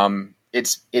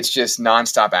 It's just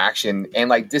nonstop action, and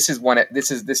like this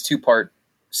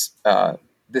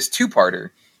 2-parter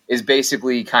is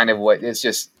basically kind of what it's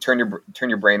just turn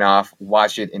your brain off,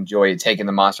 watch it, enjoy it, take in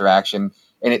the monster action,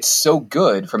 and it's so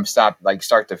good from start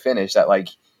to finish that like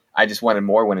I just wanted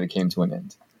more when it came to an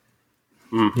end.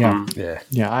 Mm-hmm.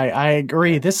 Yeah. I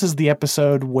agree. This is the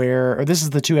episode this is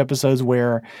the 2 episodes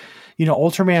where, you know,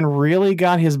 Ultraman really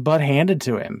got his butt handed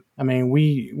to him. I mean,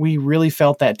 we really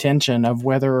felt that tension of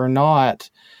whether or not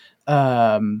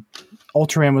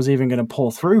Ultraman was even going to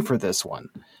pull through for this one.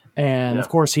 And of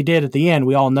course he did at the end.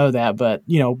 We all know that, but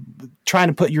you know, trying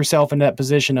to put yourself in that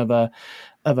position of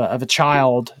a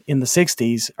child in the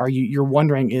 60s, you're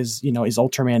wondering, is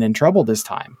Ultraman in trouble this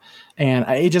time? And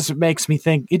it just makes me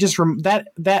think,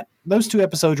 those two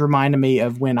episodes reminded me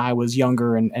of when I was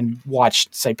younger and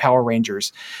watched, say, Power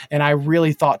Rangers. And I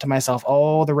really thought to myself,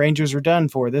 oh, the Rangers are done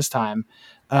for this time.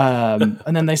 And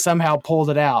then they somehow pulled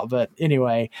it out. But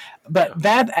anyway,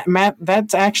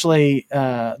 that's actually,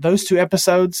 those two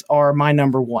episodes are my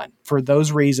number one for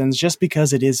those reasons, just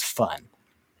because it is fun.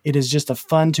 It is just a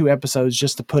fun 2 episodes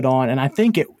just to put on. And I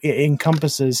think it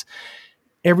encompasses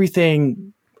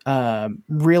everything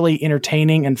really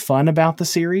entertaining and fun about the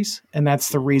series. And that's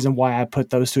the reason why I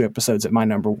put those 2 episodes at my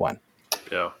number one.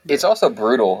 Yeah. It's also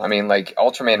brutal. I mean, like,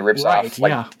 Ultraman rips off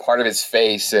part of his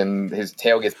face and his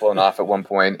tail gets blown off at one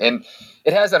point. And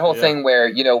it has that whole thing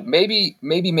where, maybe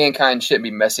mankind shouldn't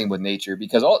be messing with nature,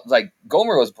 because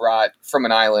Gomer was brought from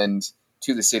an island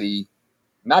to the city,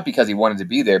 not because he wanted to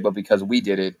be there, but because we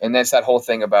did it. And that's that whole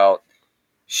thing about,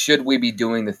 should we be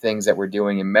doing the things that we're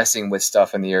doing and messing with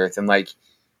stuff in the earth? And like,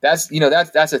 that's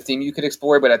a theme you could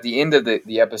explore. But at the end of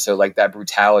the episode, like, that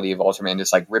brutality of Ultraman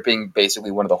just like ripping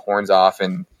basically one of the horns off.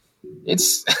 And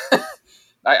it's,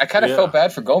 I kind of felt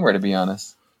bad for Gomer, to be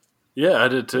honest. Yeah, I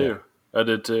did too.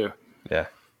 Yeah.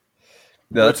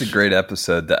 No, that's a great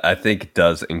episode that I think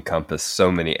does encompass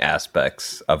so many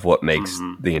aspects of what makes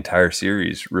the entire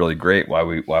series really great. Why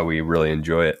we really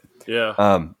enjoy it.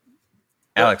 Yeah.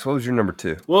 Alex, what was your number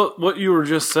 2? Well, what you were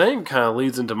just saying kind of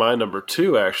leads into my number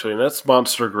 2, actually, and that's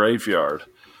Monster Graveyard.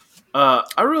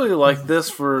 I really like this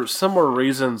for similar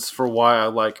reasons for why I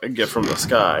like A Gift from the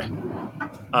Sky.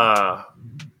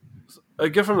 A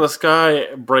Gift from the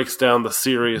Sky breaks down the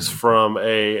series from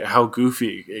a how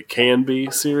goofy it can be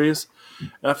series.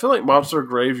 And I feel like Monster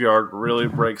Graveyard really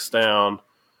breaks down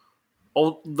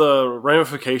the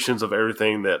ramifications of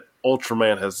everything that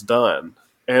Ultraman has done.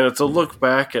 And it's a look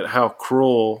back at how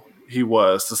cruel he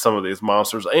was to some of these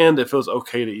monsters, and if it was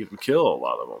okay to even kill a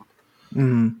lot of them.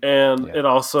 Mm-hmm. And it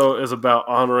also is about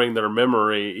honoring their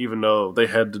memory, even though they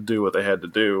had to do what they had to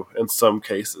do in some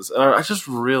cases. And I just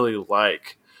really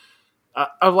like...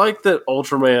 I like that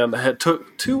Ultraman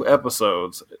took 2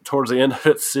 episodes towards the end of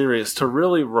its series to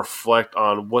really reflect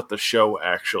on what the show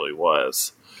actually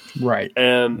was. Right.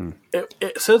 And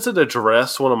since it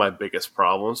addressed one of my biggest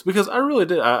problems, because I really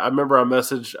did. I remember I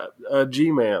messaged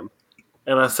G-Man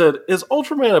and I said, is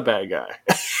Ultraman a bad guy?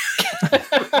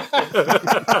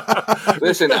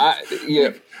 Listen,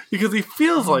 because he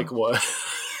feels like one.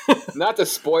 Not to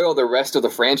spoil the rest of the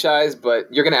franchise,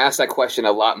 but you're going to ask that question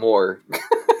a lot more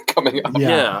coming up.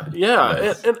 Yeah.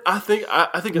 Nice. And I think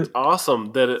it's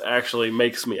awesome that it actually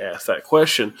makes me ask that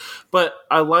question. But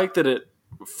I like that it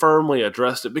firmly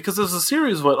addressed it, because as the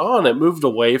series went on, it moved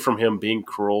away from him being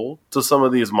cruel to some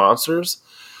of these monsters,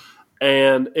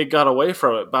 and it got away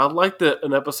from it. But I like that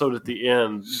an episode at the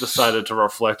end decided to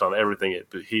reflect on everything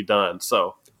he done.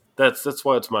 So that's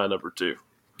why it's my number 2.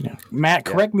 Yeah. Matt,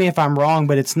 correct me if I'm wrong,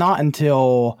 but it's not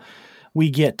until we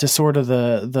get to sort of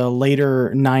the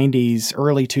later 90s,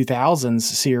 early 2000s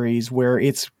series where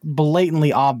it's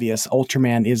blatantly obvious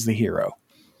Ultraman is the hero.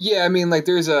 Yeah, I mean, like,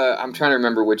 I'm trying to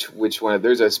remember which one.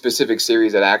 There's a specific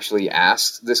series that actually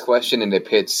asks this question, and it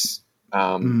pits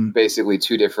basically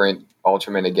 2 different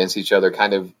Ultramen against each other,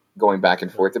 kind of going back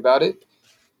and forth about it.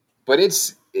 But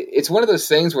it's one of those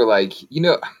things where, like,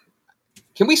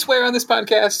 can we swear on this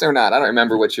podcast or not? I don't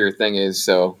remember what your thing is,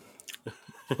 so...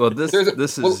 Well, this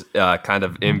is kind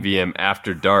of MVM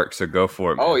After Dark, so go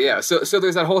for it, man. Oh, yeah. So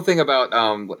there's that whole thing about,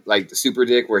 like, the Super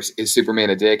Dick, where is Superman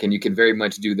a dick? And you can very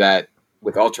much do that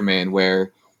with Ultraman,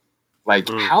 where, like,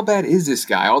 how bad is this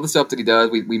guy? All the stuff that he does,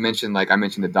 we mentioned, like, I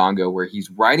mentioned the Dongo, where he's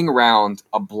riding around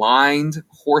a blind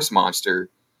horse monster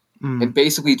and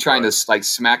basically trying to, like,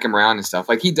 smack him around and stuff.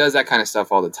 Like, he does that kind of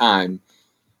stuff all the time.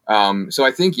 So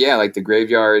I think, like, the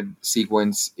graveyard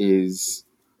sequence is...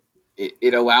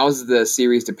 It allows the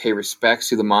series to pay respects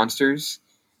to the monsters.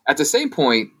 At the same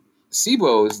point,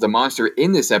 Sibo's the monster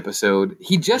in this episode.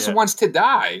 He just wants to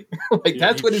die.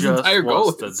 That's what his entire goal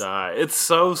is. To die. It's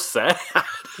so sad.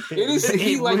 It is.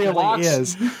 He like really walks.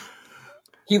 Is.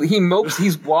 He mopes.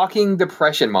 He's walking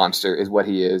depression monster is what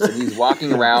he is, and he's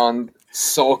walking around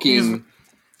sulking.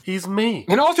 He's me.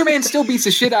 And Ultraman still beats the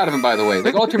shit out of him, by the way.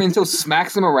 Like, Ultraman still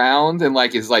smacks him around and,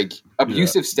 like, is, like,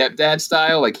 abusive stepdad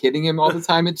style, like, hitting him all the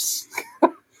time. It's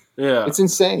it's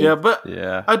insane. Yeah, but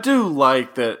I do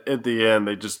like that at the end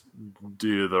they just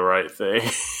do the right thing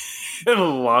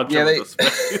and launch him into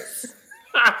space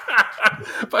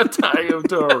by tying him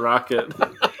to a rocket.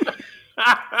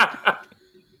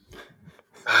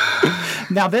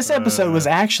 Now, this episode was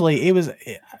actually,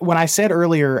 when I said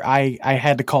earlier I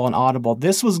had to call an audible,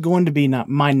 this was going to be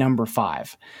my number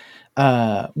 5.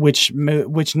 which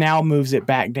now moves it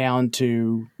back down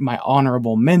to my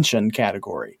honorable mention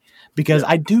category. Because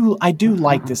I do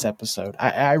like this episode.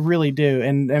 I really do.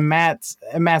 And Matt's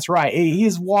right.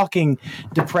 He's walking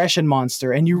depression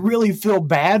monster, and you really feel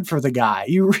bad for the guy.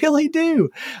 You really do.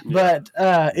 Yeah. But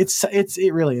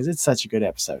it really is. It's such a good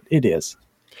episode. It is.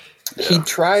 He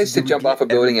tries to jump off a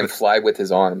building and fly with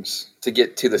his arms to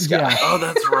get to the sky. Yeah. Oh,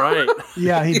 that's right.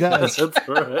 Yeah, he does. That's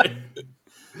right.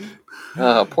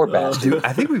 Oh, poor bastard. Dude,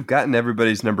 I think we've gotten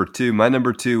everybody's number 2. My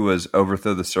number 2 was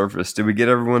Overthrow the Surface. Did we get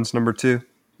everyone's number 2?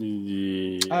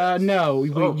 Yeah. No,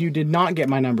 you did not get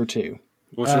my number 2.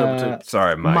 What's your number 2?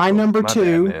 Sorry, Michael.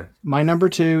 My number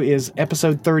 2 is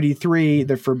episode 33,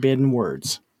 The Forbidden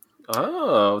Words.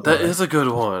 Oh, that is a good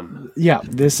one. Yeah,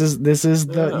 this is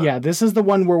the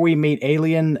one where we meet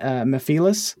alien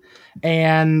Mephiles,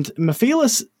 and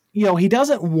Mephiles, he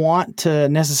doesn't want to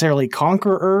necessarily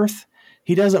conquer Earth.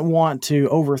 He doesn't want to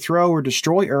overthrow or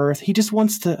destroy Earth. He just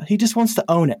wants to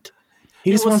own it.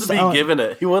 He just wants to be given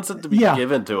it. He wants it to be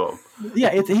given to him.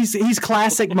 Yeah, he's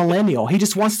classic millennial. He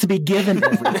just wants to be given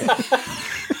everything.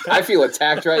 I feel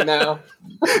attacked right now.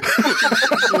 Me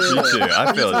too.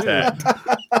 I feel attacked.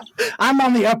 I'm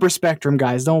on the upper spectrum,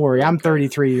 guys. Don't worry. I'm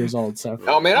 33 years old. So.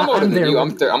 Oh man, I'm older than you.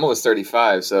 I'm almost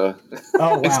 35, so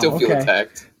wow, I still feel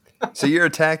attacked. So you're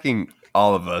attacking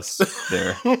all of us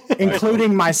there,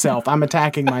 including myself. I'm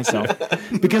attacking myself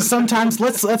because sometimes,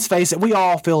 let's face it, we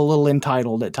all feel a little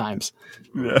entitled at times.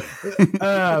 Yeah.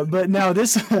 But no,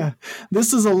 this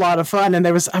is a lot of fun. And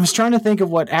I was trying to think of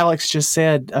what Alex just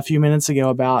said a few minutes ago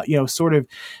about, sort of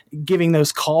giving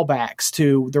those callbacks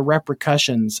to the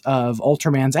repercussions of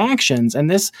Ultraman's actions. And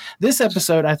this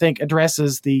episode, I think,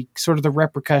 addresses the sort of the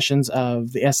repercussions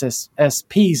of the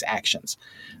SSP's actions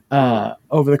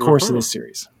over the course of this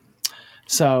series.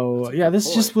 So yeah,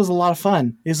 this just was a lot of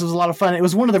fun. It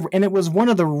was one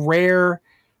of the rare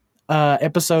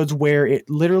episodes where it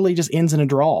literally just ends in a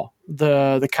draw.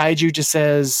 The kaiju just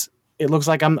says, it looks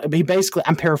like I'm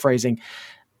paraphrasing.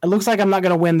 It looks like I'm not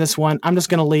going to win this one. I'm just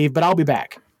going to leave, but I'll be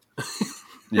back.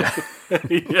 Yeah.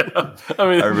 Yeah. I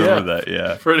mean, I remember that.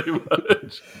 Yeah. Pretty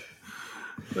much.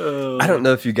 I don't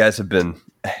know if you guys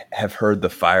have heard the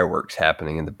fireworks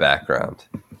happening in the background.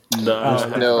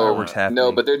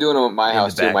 No, but they're doing them at my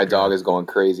house too. My dog is going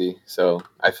crazy, so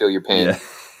I feel your pain.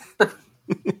 Yeah.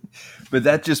 But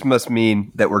that just must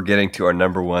mean that we're getting to our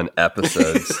number 1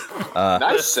 episodes.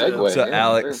 Nice segue. So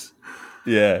Alex,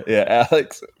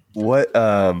 Alex, what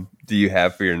do you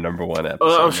have for your number 1 episode?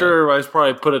 Well, I'm sure everybody's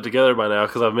probably put it together by now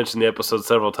because I've mentioned the episode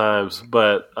several times.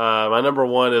 But my number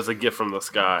 1 is A Gift from the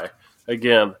Sky.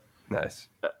 Again, nice.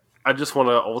 I just want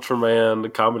an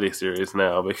Ultraman comedy series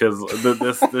now because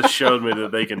this showed me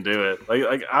that they can do it.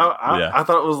 I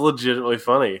thought it was legitimately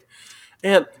funny,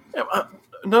 and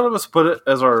none of us put it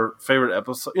as our favorite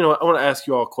episode. I want to ask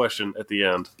you all a question at the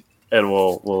end, and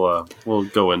we'll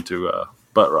go into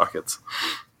butt rockets.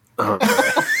 God.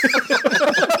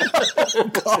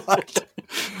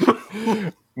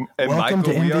 And welcome Michael,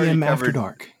 to MVM After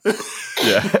Dark.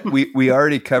 Yeah, we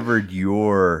already covered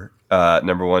your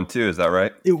number 1 too. Is that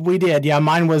right? We did. Yeah,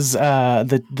 mine was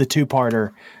the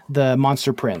 2-parter, the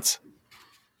Monster Prince.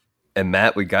 And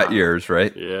Matt, we got yours,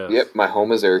 right? Yeah. Yep. My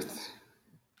home is Earth.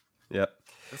 Yep.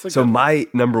 So my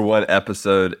number 1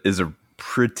 episode is a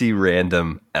pretty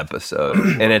random episode,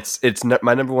 and it's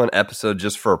my number 1 episode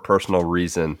just for a personal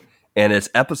reason, and it's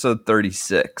episode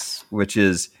 36, which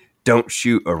is Don't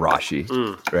Shoot Arashi,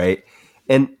 right?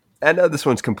 And I know this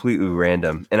one's completely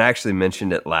random, and I actually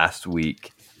mentioned it last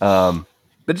week, but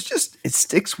it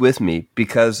sticks with me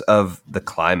because of the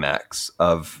climax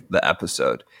of the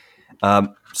episode.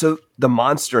 So the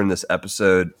monster in this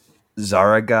episode,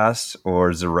 Zaragas,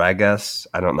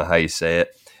 I don't know how you say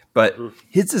it, but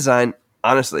his design,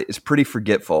 honestly, is pretty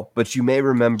forgetful, but you may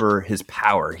remember his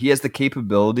power. He has the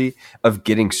capability of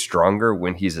getting stronger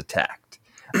when he's attacked.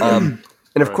 And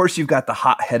of course, you've got the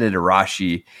hot-headed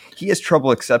Arashi. He has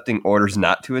trouble accepting orders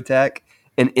not to attack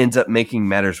and ends up making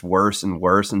matters worse and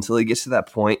worse until he gets to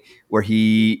that point where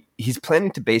he's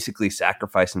planning to basically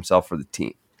sacrifice himself for the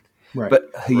team. Right.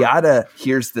 But Hayata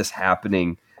hears this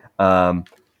happening, and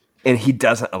he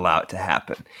doesn't allow it to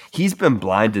happen. He's been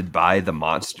blinded by the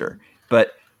monster,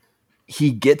 but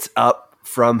he gets up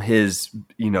from his,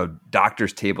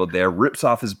 doctor's table there, rips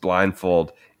off his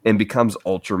blindfold, and becomes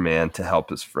Ultraman to help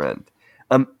his friend.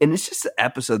 And it's just the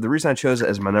episode. The reason I chose it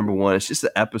as my number 1, it's just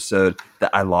the episode that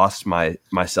I lost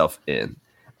myself in.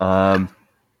 When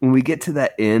we get to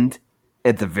that end,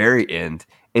 at the very end,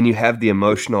 and you have the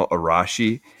emotional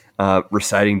Arashi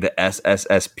reciting the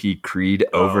SSSP creed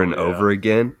over and over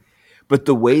again. but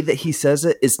the way that he says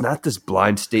it is not this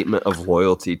blind statement of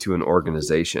loyalty to an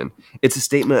organization. It's a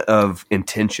statement of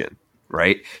intention,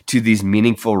 right? To these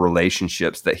meaningful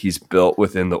relationships that he's built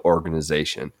within the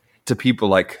organization, to people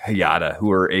like Hayata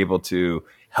who are able to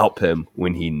help him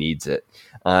when he needs it.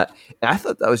 And I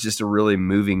thought that was just a really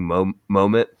moving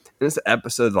moment. And this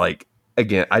episode, like,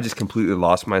 again, I just completely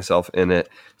lost myself in it.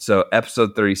 So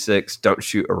episode 36, Don't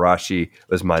Shoot Arashi,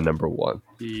 was my number one.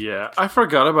 Yeah, I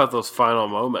forgot about those final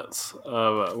moments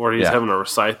where he's having to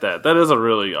recite that. That is a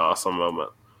really awesome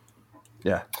moment.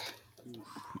 Yeah.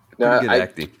 No, Pretty good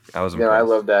acting. I was impressed. I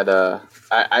love that.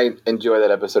 I enjoy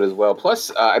that episode as well.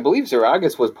 Plus, I believe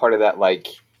Zeragus was part of that, like,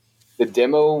 the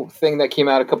demo thing that came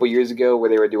out a couple years ago where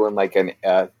they were doing, like,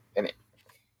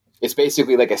 it's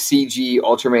basically like a CG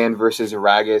Ultraman versus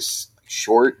Zeragus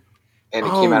short, and it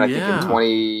came out, I think, in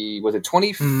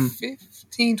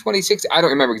 2015, 2016? I don't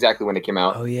remember exactly when it came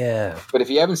out. Oh, yeah. But if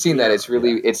you haven't seen that,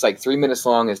 it's like 3 minutes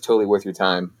long. It's totally worth your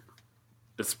time.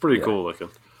 It's pretty cool looking.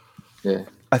 Yeah.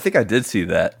 I think I did see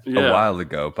that a while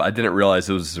ago, but I didn't realize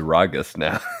it was Zeragus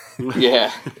now.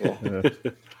 Yeah.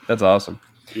 That's awesome.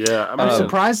 Yeah. I'm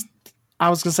surprised. I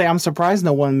was going to say, I'm surprised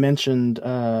no one mentioned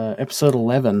episode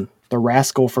 11, The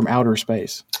Rascal from Outer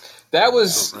Space. That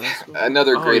was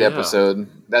another great episode.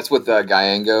 That's with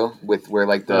Gyango, where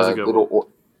like the little,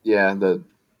 the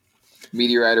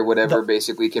meteorite or whatever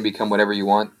basically can become whatever you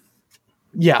want.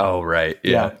 Yeah. Oh, right.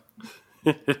 Yeah.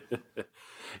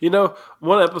 You know,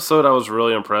 one episode I was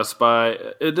really impressed by,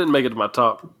 it didn't make it to my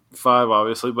top 5,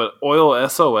 obviously, but Oil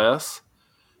SOS.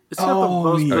 It's got the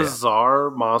most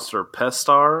bizarre monster,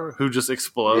 Pestar, who just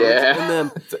explodes. Yeah. And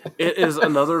then it is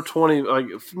another 20,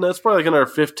 that's probably like another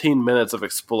 15 minutes of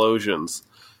explosions.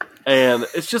 And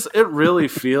it really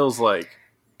feels like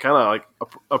kind of like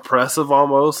oppressive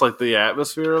almost, like the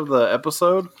atmosphere of the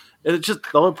episode. And the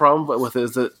only problem with it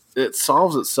is that it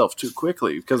solves itself too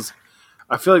quickly, because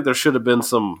I feel like there should have been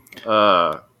some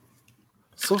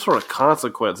sort of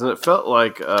consequence. And it felt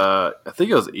like, I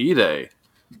think it was Ide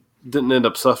didn't end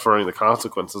up suffering the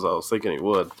consequences I was thinking he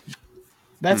would.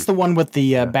 That's the one with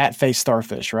the bat-faced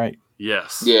starfish, right?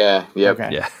 Yes. Yeah. Yep.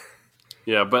 Okay. Yeah.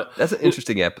 Yeah, but that's an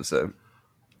interesting episode.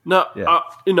 No,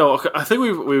 I think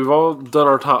we've all done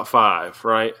our top 5,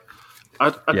 right?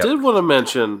 I did want to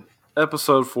mention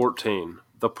episode 14,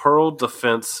 the Pearl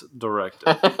Defense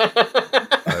Directive.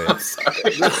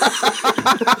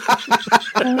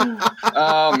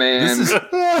 Oh man! This is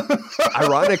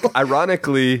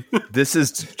ironically, this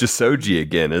is Jisoji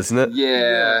again, isn't it?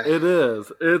 Yeah, it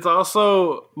is. It's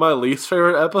also my least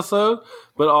favorite episode,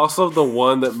 but also the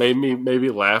one that made me maybe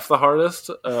laugh the hardest,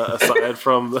 aside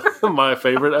from my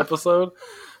favorite episode,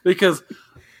 because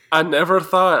I never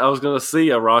thought I was going to see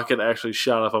a rocket actually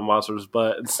shot up a monster's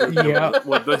butt and send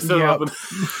what they sent up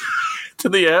to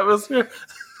the atmosphere.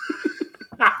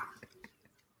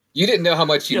 You didn't know how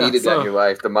much you needed that in your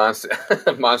life, the monster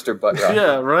butt rocket.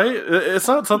 Yeah, right? It's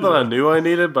not something I knew I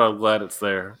needed, but I'm glad it's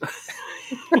there.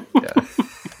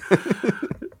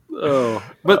 Oh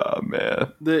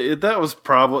man, that was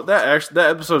probably that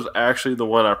episode is actually the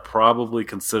one I probably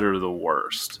consider the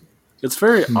worst. It's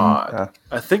very odd.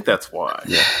 I think that's why.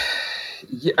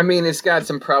 Yeah, I mean, it's got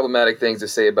some problematic things to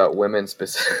say about women,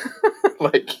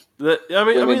 specifically.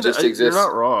 Women just exist. You're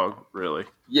not wrong, really.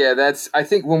 Yeah, I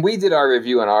think when we did our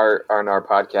review on our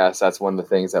podcast, that's one of the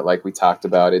things that we talked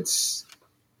about. It's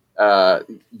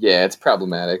it's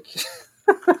problematic.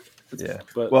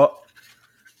 Well,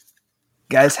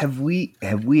 guys, have we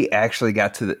actually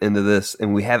got to the end of this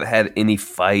and we haven't had any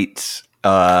fights? We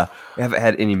haven't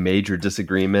had any major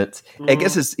disagreements. I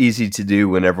guess it's easy to do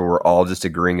whenever we're all just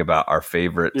agreeing about our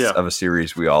favorites of a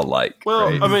series we all like. Well,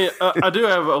 right? I mean, I do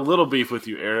have a little beef with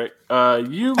you, Eric.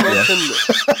 You mentioned...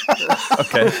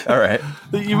 Okay, all right.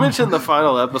 You mentioned the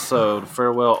final episode,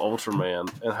 Farewell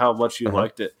Ultraman, and how much you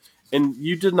liked it. And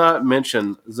you did not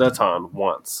mention Zeton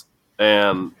once.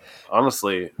 And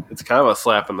honestly, it's kind of a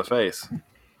slap in the face.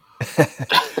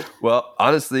 Well,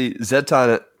 honestly,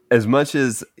 Zeton... As much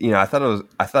as I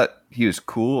thought he was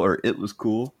cool, or it was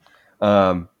cool.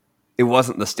 It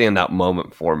wasn't the standout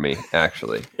moment for me.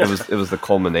 Actually, it was the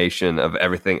culmination of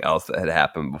everything else that had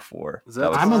happened before.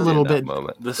 I'm a little bit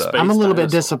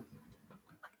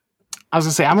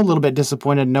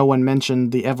disappointed no one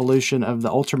mentioned the evolution of the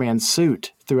Ultraman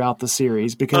suit throughout the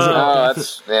series, because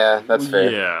that's fair.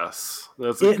 Yes,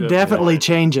 it definitely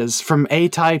changes from A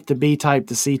type to B type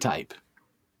to C type.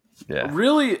 Yeah.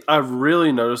 I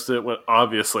really noticed it when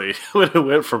it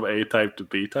went from A type to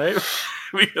B type,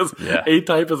 because A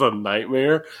type is a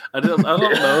nightmare. I don't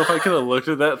know if I could have looked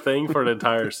at that thing for an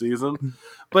entire season,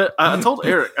 but I told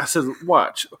Eric, I said,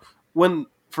 watch, when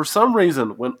for some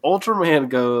reason, when Ultraman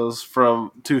goes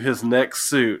to his next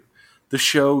suit, the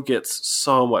show gets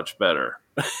so much better.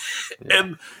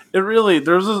 And it really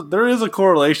there is a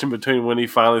correlation between when he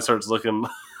finally starts looking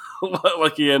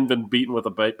like he hadn't been beaten with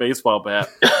a baseball bat.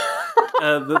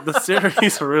 And the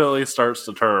series really starts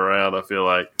to turn around, I feel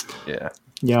like. Yeah.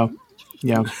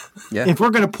 If we're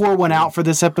going to pour one out for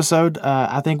this episode,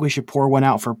 I think we should pour one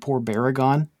out for poor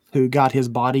Baragon, who got his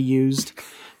body used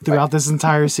throughout this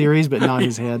entire series, but not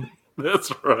his head.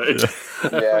 That's right.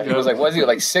 Yeah, it was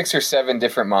like 6 or 7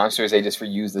 different monsters they just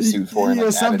reused the suit for.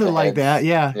 And, Something like that.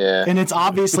 Yeah. Yeah. And it's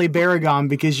obviously Baragon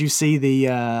because you see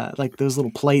the like those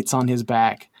little plates on his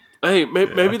back. Hey,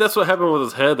 maybe that's what happened with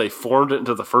his head. They formed it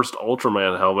into the first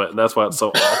Ultraman helmet, and that's why it's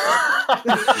so awful.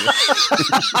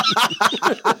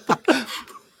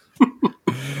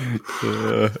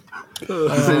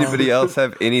 Does anybody else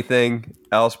have anything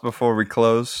else before we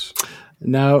close?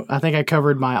 No, I think I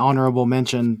covered my honorable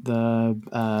mention,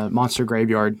 the Monster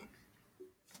Graveyard.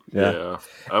 Yeah.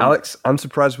 Alex, I'm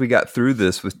surprised we got through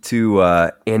this with 2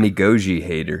 Anigoji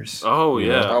haters. Oh,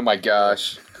 yeah. Oh, my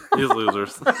gosh. These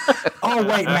losers. Oh,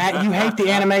 wait, Matt, you hate the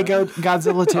anime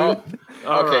Godzilla too?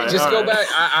 Oh, okay, just go back.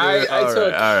 I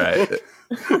took... All right.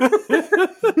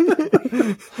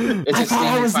 I thought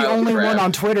I was the only one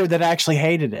on Twitter that actually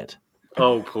hated it.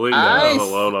 Oh, please, I'm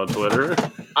alone on Twitter.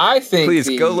 I think... Please,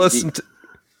 go listen to...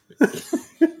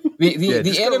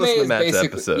 The anime is basically...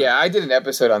 episode. Yeah, I did an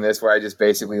episode on this where I just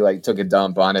basically like took a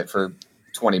dump on it for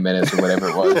 20 minutes or whatever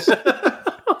it was.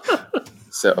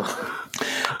 So...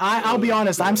 I'll be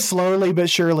honest, I'm slowly but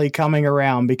surely coming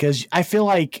around because I feel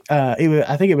like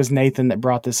I think it was Nathan that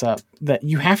brought this up, that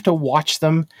you have to watch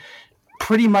them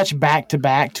pretty much back to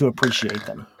back to appreciate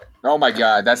them. Oh my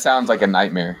God, that sounds like a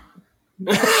nightmare.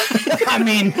 I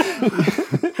mean,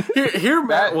 hear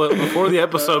Matt before the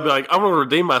episode be like, I'm going to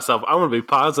redeem myself. I'm going to be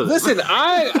positive. Listen,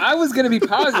 I was going to be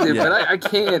positive, but I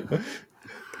can't.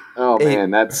 Oh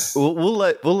man, that's we'll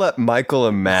let Michael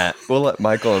and Matt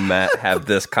have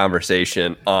this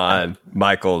conversation on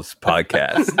Michael's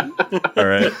podcast. All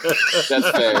right,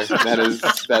 that's fair.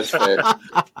 That's fair.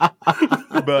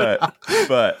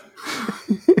 But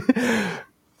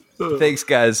thanks,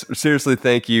 guys. Seriously,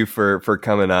 thank you for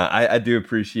coming on. I do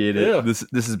appreciate it. Yeah.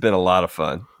 This has been a lot of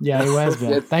fun. Yeah, it has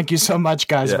been. Thank you so much,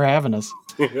 guys, for having us.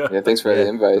 Yeah, thanks for the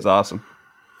invite. It's awesome.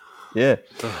 Yeah.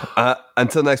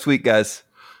 Until next week, guys.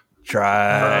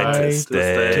 Try to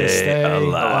stay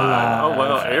alive. Oh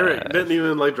wow, Eric didn't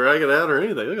even drag it out or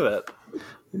anything. Look at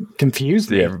that.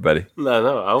 Confused me. See everybody.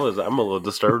 No, I'm a little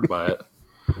disturbed by it.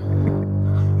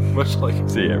 Much like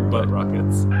See everybody. butt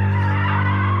rockets.